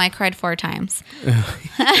emotional. I cried 4 times.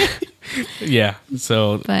 Yeah.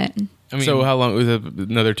 So But I mean, So how long was it?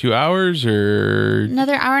 Another 2 hours or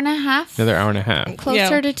another hour and a half? another hour and a half?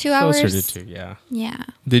 Closer to 2 hours? Closer to 2. Yeah.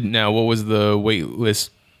 Yeah. What was the wait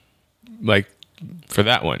list like for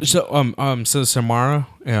that one? So Samara,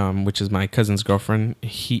 which is my cousin's girlfriend,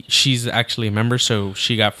 she's actually a member, so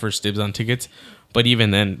she got first dibs on tickets. But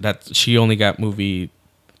even then, she only got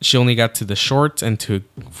to the shorts and to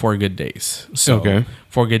 4 Good Days. So Okay.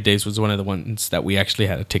 4 Good Days was one of the ones that we actually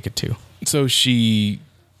had a ticket to. So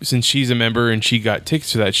since she's a member and she got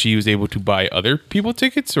tickets to that, she was able to buy other people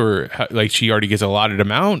tickets, or like she already gets a allotted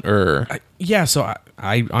amount, or Yeah, so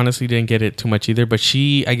I honestly didn't get it too much either, but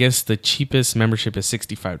I guess the cheapest membership is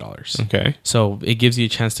 $65. okay, So it gives you a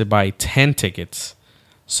chance to buy 10 tickets.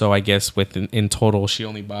 So I guess in total, she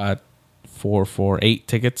only bought 8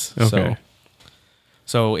 tickets. Okay.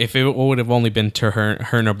 So if it would have only been to her and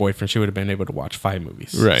her boyfriend, she would have been able to watch 5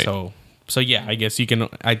 movies. Right. So yeah, I guess you can.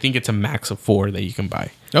 I think it's a max of 4 that you can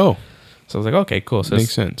buy. oh, So I was like, okay, cool. So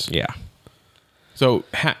makes sense. Yeah. So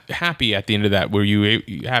happy at the end of that. Were you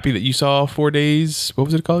happy that you saw 4 days? What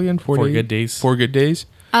was it called again? 4 Good Days. 4 Good Days.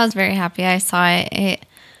 I was very happy. I saw it.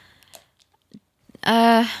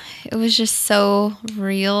 It was just so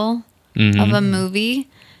real of a movie,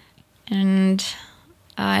 and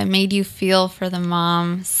it made you feel for the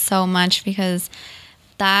mom so much, because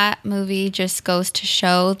that movie just goes to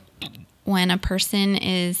show when a person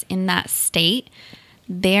is in that state,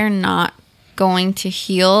 they're not going to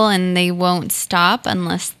heal and they won't stop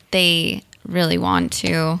unless they really want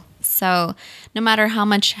to. So no matter how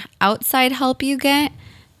much outside help you get,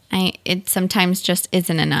 it sometimes just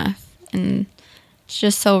isn't enough. And it's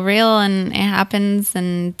just so real, and it happens,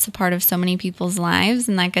 and it's a part of so many people's lives,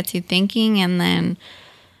 and that gets you thinking, and then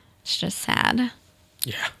it's just sad.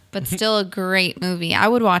 Yeah. But still a great movie. I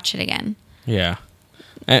would watch it again. Yeah.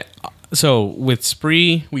 So with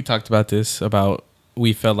Spree, we talked about this,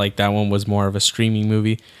 we felt like that one was more of a streaming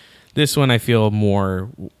movie. This one I feel more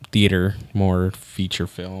theater, more feature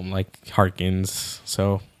film, like Harkins.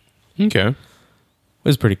 So Okay. It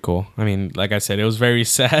was pretty cool. I mean, like I said, it was very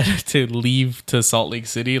sad to leave to Salt Lake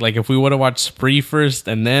City. Like if we would have watched Spree first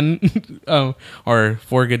and then, or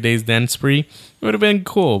 4 Good Days then Spree, it would have been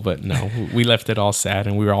cool. But no, we left it all sad,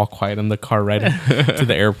 and we were all quiet in the car ride to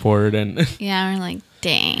the airport. And Yeah, we're like,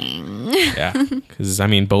 dang. yeah, because I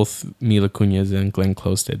mean, both Mila Kunis and Glenn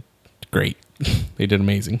Close did great. They did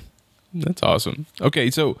amazing. That's awesome. Okay,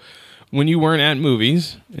 so when you weren't at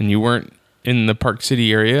movies and you weren't in the Park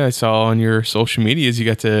City area, I saw on your social medias you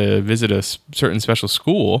got to visit a certain special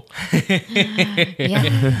school.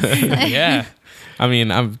 Yeah. Yeah, I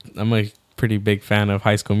mean, I'm a pretty big fan of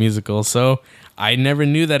High School Musical, so I never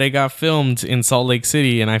knew that it got filmed in Salt Lake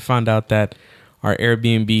City, and I found out that our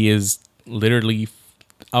Airbnb is literally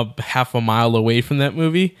a half a mile away from that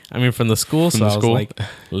movie. I mean, from the school. From So the I was school? like,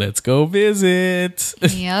 let's go visit.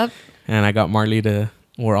 Yep. And I got Marley to.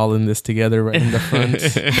 We're all in this together right in the front.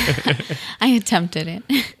 I attempted it.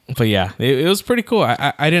 But yeah, it was pretty cool.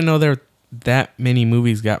 I didn't know there that many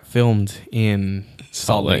movies got filmed in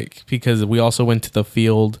Salt Lake, because we also went to the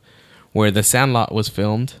field where The Sandlot was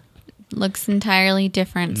filmed. Looks entirely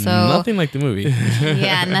different. So Nothing like the movie.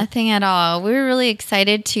 yeah, nothing at all. We were really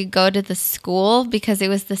excited to go to the school because it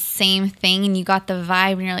was the same thing, and you got the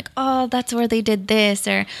vibe, and you're like, oh, that's where they did this,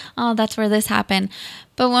 or oh, that's where this happened.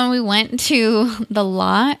 But when we went to the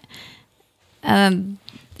lot,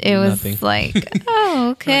 it was Nothing. like, oh,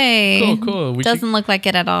 okay. Cool. We Doesn't look like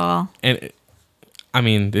it at all. And I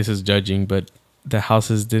mean, this is judging, but the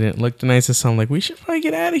houses didn't look the nicest. So I'm like, we should probably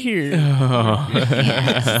get out of here.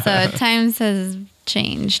 Yeah, so times has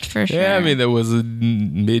changed for sure. Yeah, I mean, that was a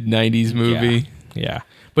mid 90s movie. Yeah.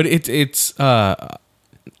 But it's not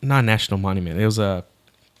a national monument. It was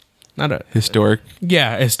not a Historic.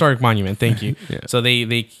 historic monument. Thank you. Yeah. So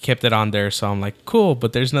they kept it on there. So I'm like, cool,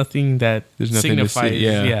 but there's nothing that There's nothing to see, signifies.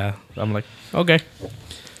 yeah. I'm like, okay.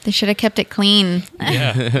 They should have kept it clean.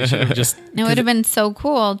 Yeah. They should have just It would have been so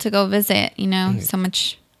cool to go visit, Mm-hmm. so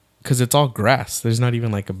much. because it's all grass. There's not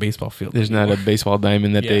even like a baseball field. There's not a baseball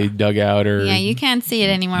diamond that they Yeah. dug out or. Yeah, you can't see it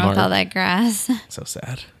anymore with all that grass. So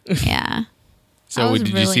sad. Yeah. So I was did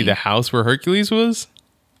you see really- the house where Hercules was?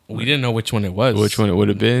 We didn't know which one it was. Which one it would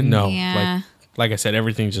have been? No. Yeah. Like I said,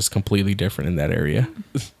 everything's just completely different in that area.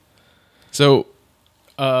 So,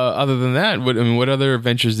 other than that, what other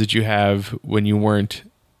adventures did you have when you weren't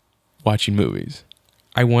watching movies?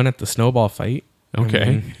 I won at the snowball fight. Okay. I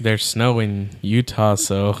mean, there's snow in Utah,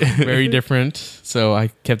 so very different. So I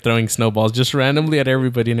kept throwing snowballs just randomly at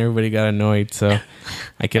everybody, and everybody got annoyed. So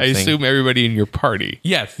I kept I saying, assume everybody in your party.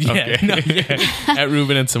 yes, yeah, Okay. no, yeah. At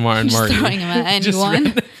Ruben and Samar and Just Marty. throwing them at Just anyone.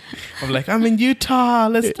 random. I'm like, I'm in Utah.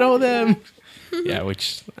 Let's throw them. Yeah,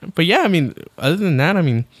 but yeah, I mean, other than that, I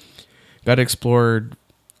mean, got to explore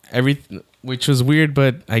everything, which was weird,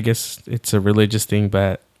 but I guess it's a religious thing.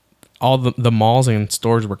 But all the malls and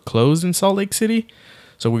stores were closed in Salt Lake City,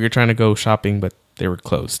 so we were trying to go shopping, but they were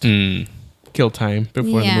closed. Kill time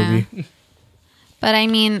before Yeah. the movie. But I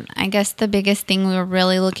mean, I guess the biggest thing we were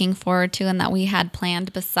really looking forward to and that we had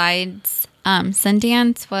planned besides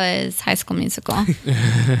Sundance was High School Musical.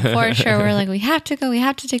 For sure. We're like, we have to go, we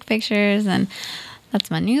have to take pictures. And that's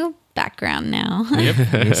my new background now.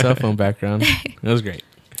 Yep, new cell phone background. It was great.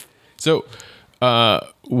 So,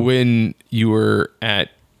 when you were at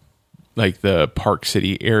like the Park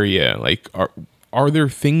City area, like are there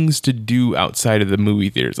things to do outside of the movie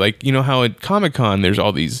theaters? Like, you know how at Comic-Con there's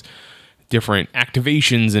all these different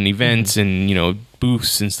activations and events and,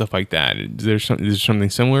 booths and stuff like that. Is there something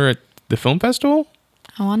similar at the film festival?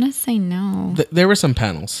 I want to say no. There were some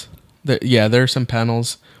panels. There are some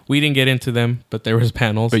panels. We didn't get into them, but there was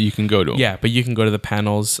panels. But you can go to them. Yeah, but you can go to the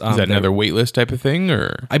panels. Is that another wait list type of thing,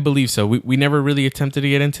 or? I believe so. We never really attempted to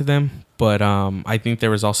get into them, but I think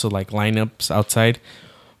there was also like lineups outside.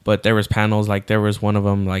 But there was panels, like there was one of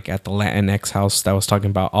them like at the Latinx house that was talking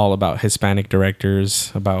about all about Hispanic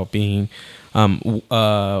directors, about being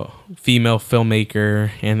female filmmaker,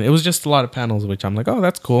 and it was just a lot of panels, which I'm like, oh,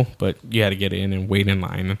 that's cool, but you had to get in and wait in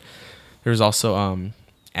line. There's also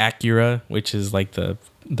Acura, which is like the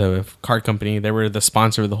car company. They were the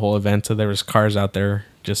sponsor of the whole event, so there was cars out there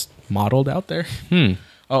just modeled out there.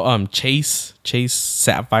 Oh, Chase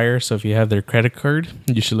Sapphire. So if you have their credit card,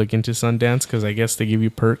 you should look into Sundance because I guess they give you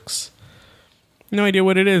perks. No idea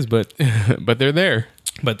what it is, but but they're there.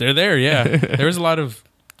 But they're there, yeah. There was a lot of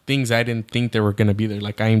things I didn't think they were going to be there,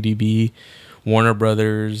 like IMDb, Warner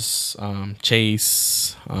Brothers,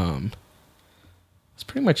 Chase. That's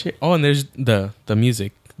pretty much it. Oh, and there's the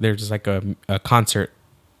music. There's like a concert,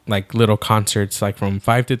 like little concerts, like from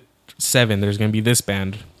 5 to 7. There's going to be this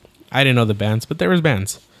band. I didn't know the bands, but there was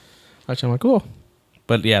bands. Which I'm like, cool.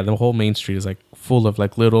 But yeah, the whole main street is like full of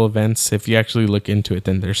like little events. If you actually look into it,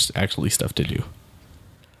 then there's actually stuff to do.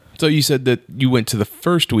 So you said that you went to the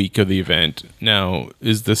first week of the event. Now,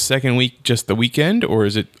 is the second week just the weekend, or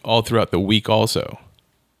is it all throughout the week also?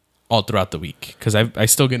 All throughout the week, because I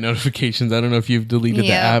still get notifications. I don't know if you've deleted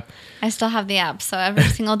the app. I still have the app. So every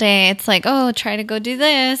single day it's like, oh, try to go do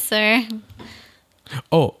this or...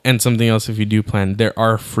 Oh, and something else if you do plan, there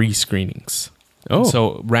are free screenings. Oh.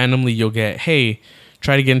 So randomly you'll get, hey,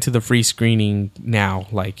 try to get into the free screening now.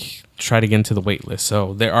 Like, try to get into the wait list.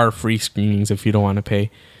 So there are free screenings if you don't want to pay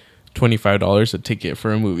 $25 a ticket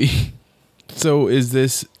for a movie. So is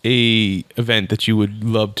this a event that you would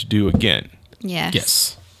love to do again? Yes.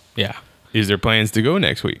 Yes. Yeah. Is there plans to go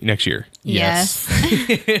next year? Yes.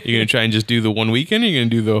 You're going to try and just do the one weekend, or you're going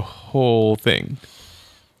to do the whole thing?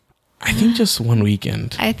 I think just one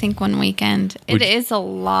weekend. I think one weekend. It is a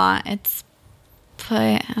lot.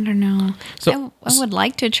 But I don't know. So- I would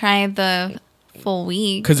like to try the full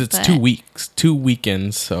week. Because it's but 2 weeks, 2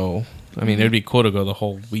 weekends. So, I mean, it'd be cool to go the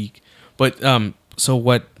whole week. But so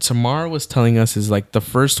what Samara was telling us is like the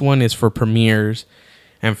first one is for premieres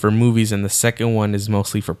and for movies, and the second one is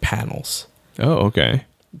mostly for panels. Oh, okay.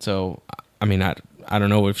 So, I mean, I don't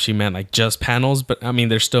know if she meant like just panels, but I mean,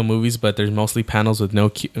 there's still movies, but there's mostly panels with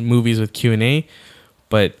movies with Q&A.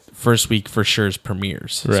 But first week for sure is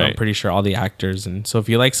premieres. So I'm Right. pretty sure all the actors. And so if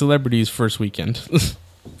you like celebrities, first weekend.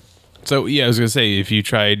 So, yeah, I was going to say, if you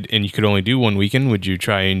tried and you could only do one weekend, would you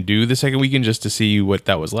try and do the second weekend just to see what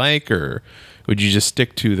that was like? Or would you just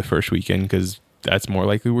stick to the first weekend because that's more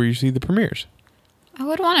likely where you see the premieres? I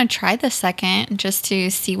would want to try the second just to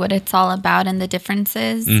see what it's all about and the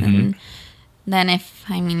differences. Mm-hmm. And then if,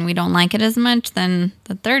 we don't like it as much, then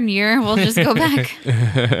the third year we'll just go back.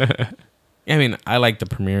 I mean, I like the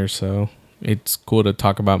premieres, so it's cool to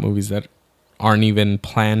talk about movies that aren't even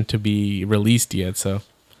planned to be released yet. So,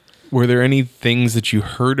 Were there any things that you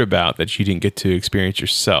heard about that you didn't get to experience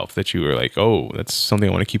yourself that you were like, oh, that's something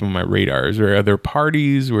I want to keep on my radar? Is there other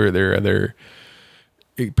parties? Were there other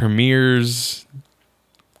premieres?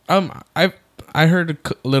 I heard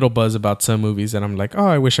a little buzz about some movies, and I'm like, oh,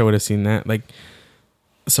 I wish I would have seen that. Like,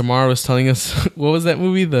 Samara was telling us, what was that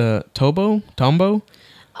movie? The Tombo?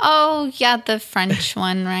 Oh, yeah, the French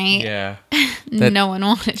one, right? Yeah. No one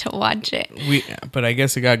wanted to watch it. But I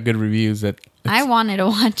guess it got good reviews. I wanted to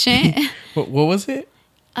watch it. What was it?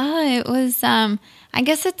 It was, I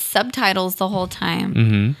guess it's subtitles the whole time.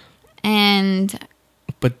 Mm-hmm. And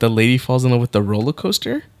But the lady falls in love with the roller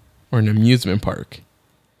coaster or an amusement park?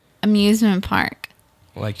 amusement park.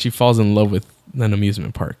 Like, she falls in love with an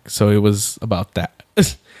amusement park. So it was about that.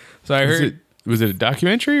 So I heard... Was it a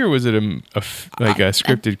documentary or was it a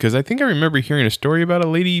scripted? Because I think I remember hearing a story about a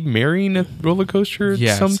lady marrying a roller coaster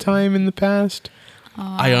Yes. sometime in the past.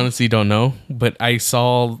 I honestly don't know, but I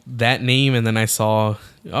saw that name and then I saw,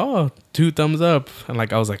 2 thumbs up. And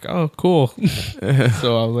I was like, oh, cool.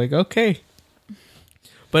 So I was like, okay.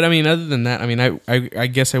 But I mean, other than that, I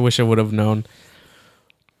guess I wish I would have known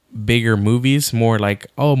bigger movies, more like,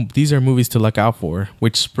 oh, these are movies to look out for,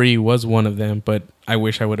 which Spree was one of them, but I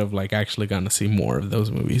wish I would have actually gotten to see more of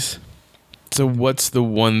those movies. So what's the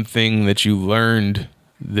one thing that you learned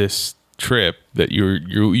this trip that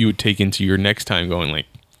you would take into your next time going, like,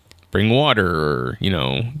 bring water or,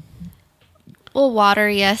 Well, water,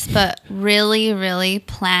 yes, but really, really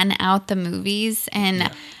plan out the movies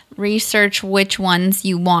and research which ones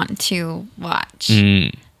you want to watch.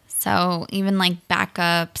 So even like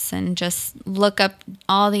backups and just look up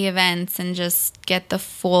all the events and just get the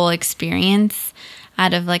full experience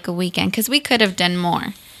out of like a weekend. Because we could have done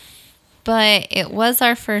more. But it was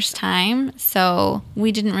our first time, so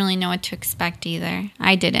we didn't really know what to expect either.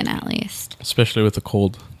 I didn't, at least. Especially with the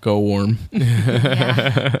cold. Go warm.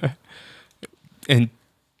 Yeah. And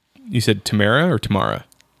you said Tamara or Tamara?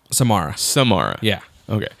 Samara. Yeah.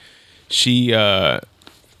 Okay. She,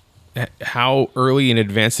 how early in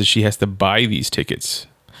advance does she has to buy these tickets?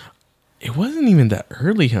 It wasn't even that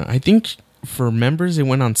early, huh? I think for members, it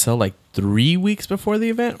went on sale like 3 weeks before the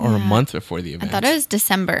event or a month before the I event. thought it was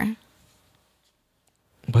December.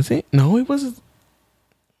 Was it? No, it was.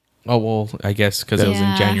 Oh, well, I guess because it was in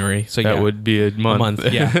Yeah. January. So That yeah, would be a month.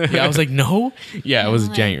 Yeah. Yeah, I was like, no. Yeah, it was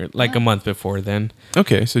like, January, like a month before then.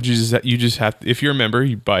 Okay, so you just have to, if you're a member,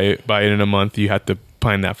 you buy it in a month. You have to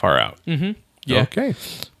plan that far out. Mm-hmm. Yeah. Okay.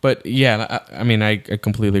 But yeah, I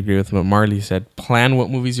completely agree with what Marley said. Plan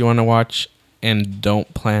what movies you want to watch and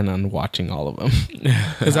don't plan on watching all of them.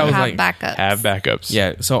 Because I was Have like, backups. Have backups.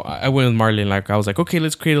 yeah. So I went with Marley and I was like, okay,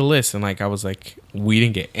 let's create a list. And I was like, we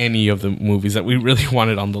didn't get any of the movies that we really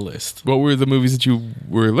wanted on the list. What were the movies that you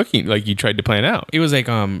were looking, like you tried to plan out? It was like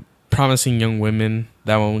Promising Young Women.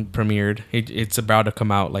 That one premiered. It's about to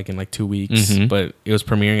come out like in like 2 weeks, but it was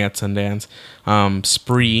premiering at Sundance.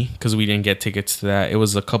 Spree, because we didn't get tickets to that. It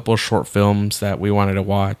was a couple short films that we wanted to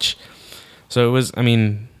watch. So it was, I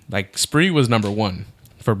mean, like Spree was number one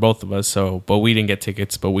for both of us. So, but we didn't get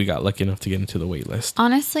tickets, but we got lucky enough to get into the wait list.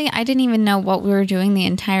 Honestly, I didn't even know what we were doing the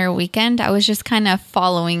entire weekend. I was just kind of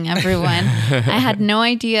following everyone. I had no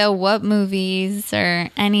idea what movies or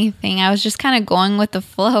anything. I was just kind of going with the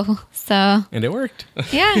flow. So, And it worked.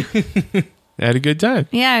 yeah. I had a good time.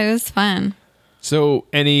 Yeah, it was fun. So,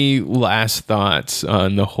 any last thoughts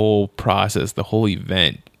on the whole process, the whole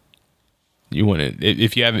event? You want to,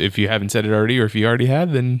 if you haven't said it already, or if you already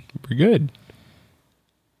have, then we're good.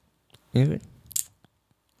 Anything?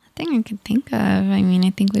 Nothing I can think of. I mean, I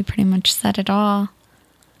think we pretty much said it all.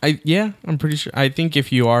 I'm pretty sure. I think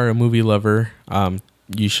if you are a movie lover,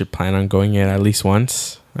 you should plan on going in at least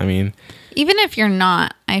once. I mean, Even if you're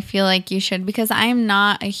not, I feel like you should, because I'm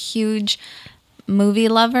not a huge movie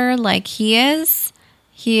lover like he is.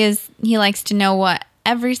 He likes to know what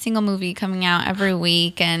every single movie coming out every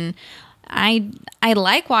week, and I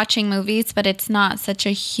like watching movies, but it's not such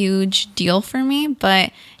a huge deal for me,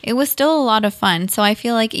 but it was still a lot of fun. So I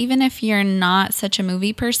feel like even if you're not such a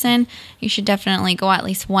movie person, you should definitely go at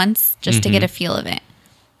least once just to get a feel of it.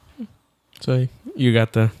 so you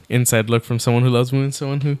got the inside look from someone who loves movies,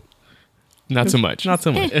 someone who Not so much. not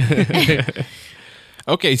so much.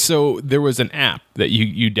 Okay, so there was an app that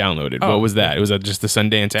you downloaded. Oh, What was that? Was that just the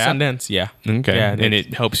Sundance app? Sundance, yeah. Okay. Yeah, And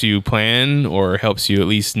it helps you plan, or helps you at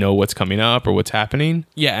least know what's coming up or what's happening?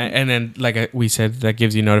 Yeah, and then like we said, that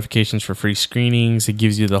gives you notifications for free screenings. It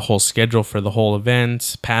gives you the whole schedule for the whole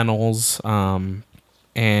event, panels, and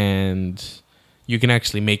you can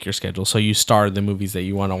actually make your schedule. So you star the movies that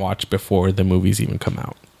you want to watch before the movies even come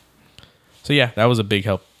out. So yeah, that was a big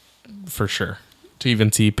help for sure, to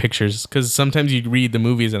even see pictures, because sometimes you read the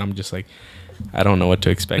movies and I'm just like, I don't know what to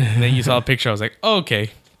expect. And then you saw a picture, I was like, oh,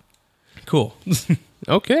 okay, cool.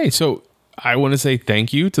 Okay, so I want to say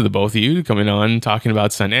thank you to the both of you coming on talking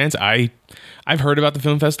about Sundance. I've heard about the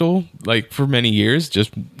film festival like for many years,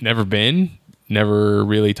 just never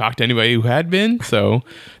really talked to anybody who had been. So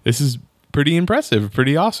this is pretty impressive,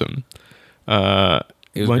 pretty awesome.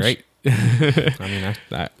 It was great. I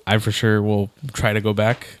mean, I for sure will try to go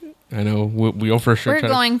back. I know we'll for sure. We're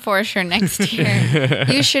going for sure next year.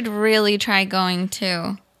 You should really try going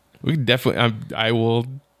too. We definitely. I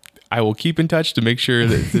will keep in touch to make sure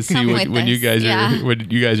that to see Come what with you us, guys yeah. are what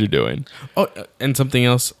you guys are doing. Oh, and something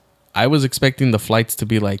else. I was expecting the flights to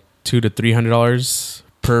be like $200 to $300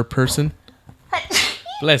 per person.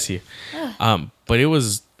 Bless you. But it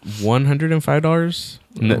was $105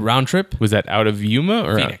 round trip. Was that out of Yuma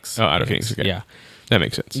or Phoenix? Out of Phoenix. Okay. Yeah. That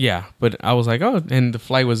makes sense. Yeah, but I was like, oh, and the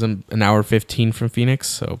flight was an hour 15 from Phoenix,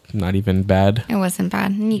 so not even bad. It wasn't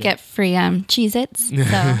bad. And you get free Cheez-Its. So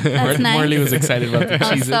that's nice. Marley was excited about the I was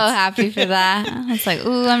Cheez-Its. so happy for that. I was like,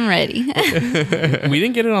 ooh, I'm ready. We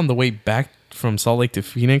didn't get it on the way back from Salt Lake to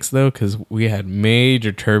Phoenix, though, because we had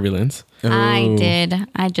major turbulence. I did.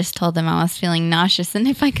 I just told them I was feeling nauseous and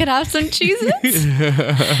if I could have some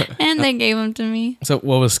Cheez-Its. And they gave them to me. So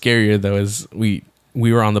what was scarier, though, is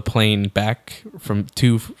we were on the plane back from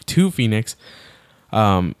to Phoenix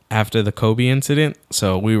after the Kobe incident,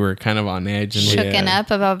 so we were kind of on edge and Shooken up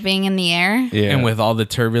about being in the air. Yeah. and with all the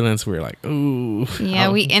turbulence, we were like, ooh. Yeah,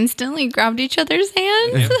 we instantly grabbed each other's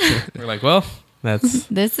hands. We're like, well, that's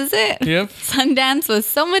This is it. yep. Sundance was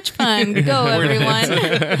so much fun. Go,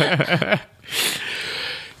 everyone.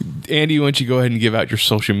 Andy, why don't you go ahead and give out your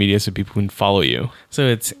social media so people can follow you? So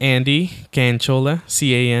it's Andy Canchola,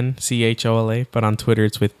 CANCHOLA, but on Twitter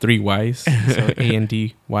it's with 3 Y's. So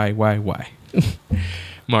ANDYYY.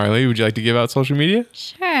 Marley, would you like to give out social media?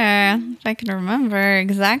 Sure. If I can remember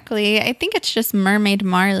exactly. I think it's just Mermaid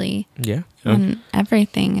Marley Yeah. on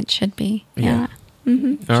everything. It should be. Yeah.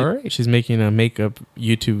 All right. She's making a makeup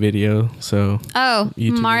YouTube video. So Oh,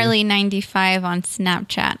 YouTube Marley95 on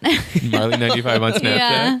Snapchat. Marley95 on Snapchat.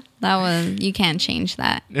 Yeah. That was, you can't change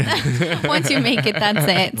that. Once you make it, that's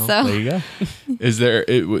it. So there you go. Is there?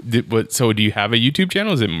 So do you have a YouTube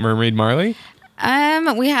channel? Is it Mermaid Marley?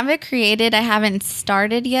 we have it created. I haven't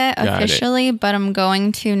started yet Got it. officially, but I'm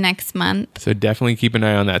going to next month. So definitely keep an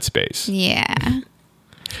eye on that space. Yeah.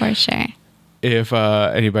 For sure. If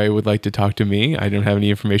anybody would like to talk to me, I don't have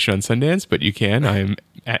any information on Sundance, but you can. I'm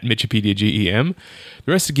at Mitchipedia GEM.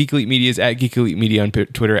 The rest of Geek Elite Media is at Geek Elite Media on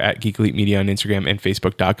Twitter, at Geek Elite Media on Instagram, and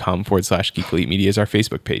Facebook.com/Geek Elite Media is our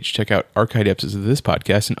Facebook page. Check out archived episodes of this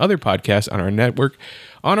podcast and other podcasts on our network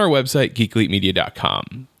on our website,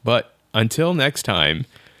 geekelitemedia.com. But until next time,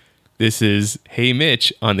 This is Hey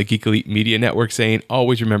Mitch on the Geek Elite Media Network saying,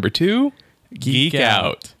 always remember to geek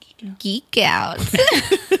out. Geek out.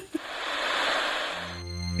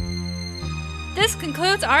 This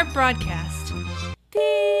concludes our broadcast.